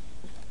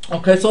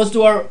 Okay, so let's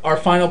do our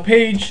final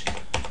page.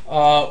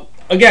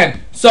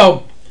 Again,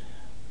 so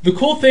the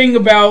cool thing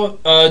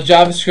about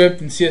JavaScript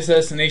and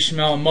CSS and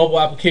HTML and mobile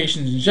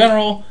applications in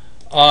general,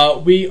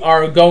 we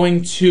are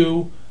going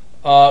to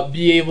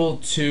be able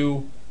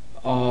to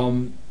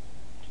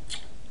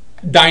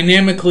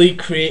dynamically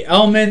create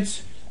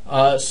elements.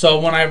 So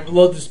when I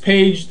load this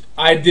page,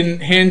 I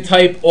didn't hand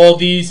type all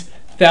these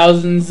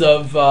thousands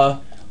of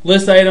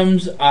list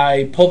items.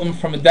 I pulled them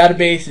from a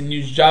database and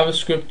used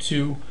JavaScript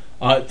to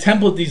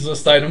template these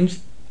list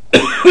items.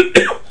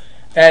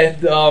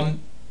 And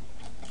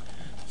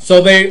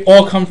so they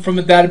all come from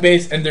a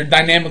database and they're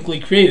dynamically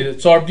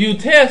created. So our view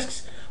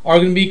tasks are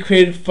going to be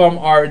created from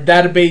our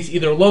database,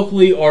 either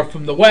locally or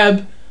from the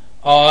web.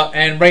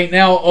 And right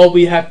now, all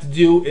we have to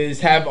do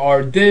is have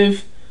our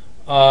div,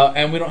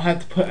 and we don't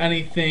have to put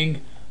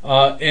anything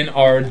in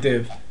our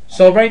div.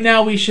 So right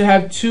now we should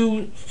have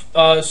 2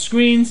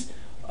 screens.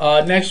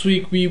 Next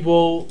week we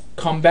will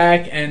come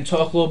back and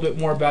talk a little bit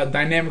more about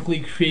dynamically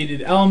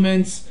created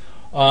elements,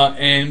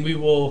 and we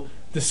will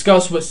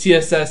discuss what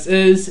CSS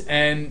is,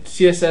 and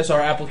CSS, our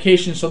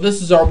application. So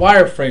this is our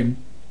wireframe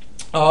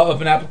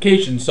of an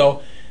application.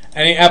 So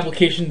any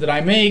application that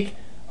I make,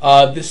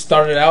 this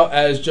started out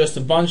as just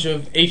a bunch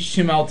of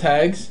HTML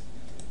tags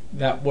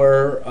that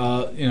were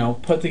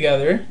put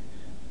together,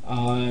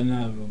 and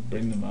I will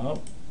bring them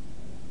up.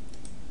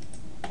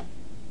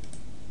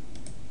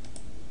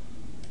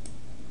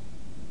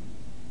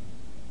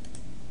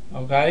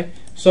 Okay,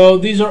 so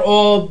these are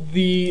all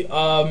the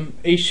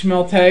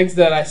HTML tags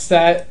that I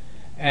set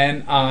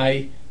and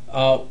I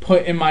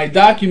put in my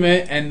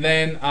document, and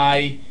then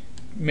I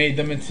made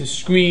them into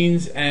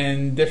screens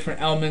and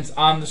different elements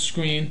on the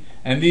screen,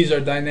 and these are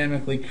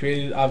dynamically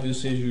created.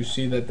 Obviously, as you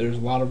see that there's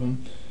a lot of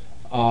them,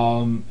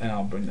 and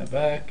I'll bring that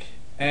back.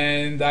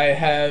 And I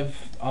have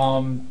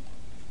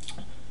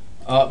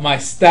my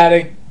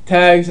static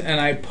tags, and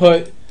I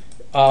put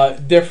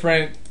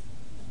different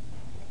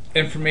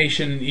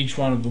information in each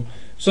one of them.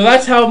 So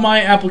that's how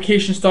my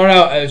application started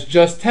out, as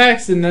just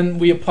text, and then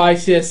we apply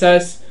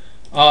CSS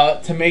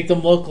to make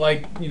them look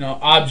like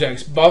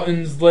objects,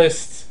 buttons,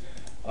 lists,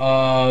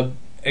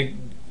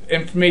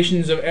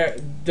 informations of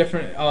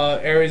different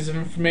areas of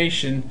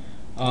information.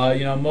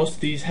 Most of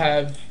these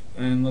have,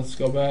 and let's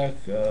go back.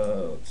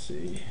 Let's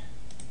see.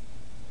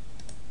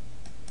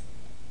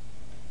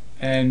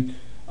 And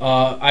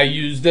I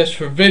use this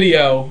for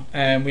video,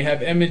 and we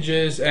have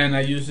images, and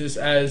I use this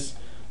as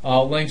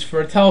links for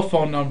a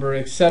telephone number,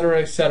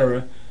 etc.,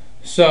 etc.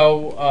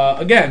 So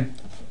again,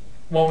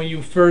 when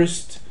you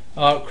first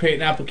create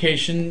an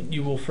application,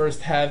 you will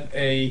first have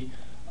a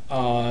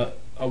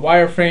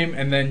wireframe,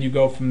 and then you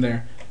go from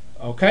there.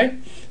 Okay,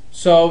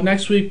 so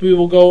next week we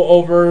will go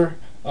over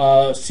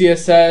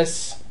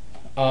CSS,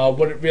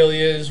 what it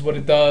really is, what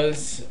it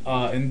does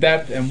in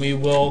depth, and we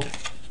will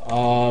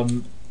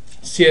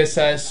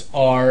CSS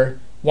our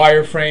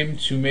wireframe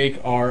to make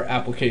our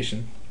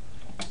application.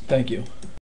 Thank you.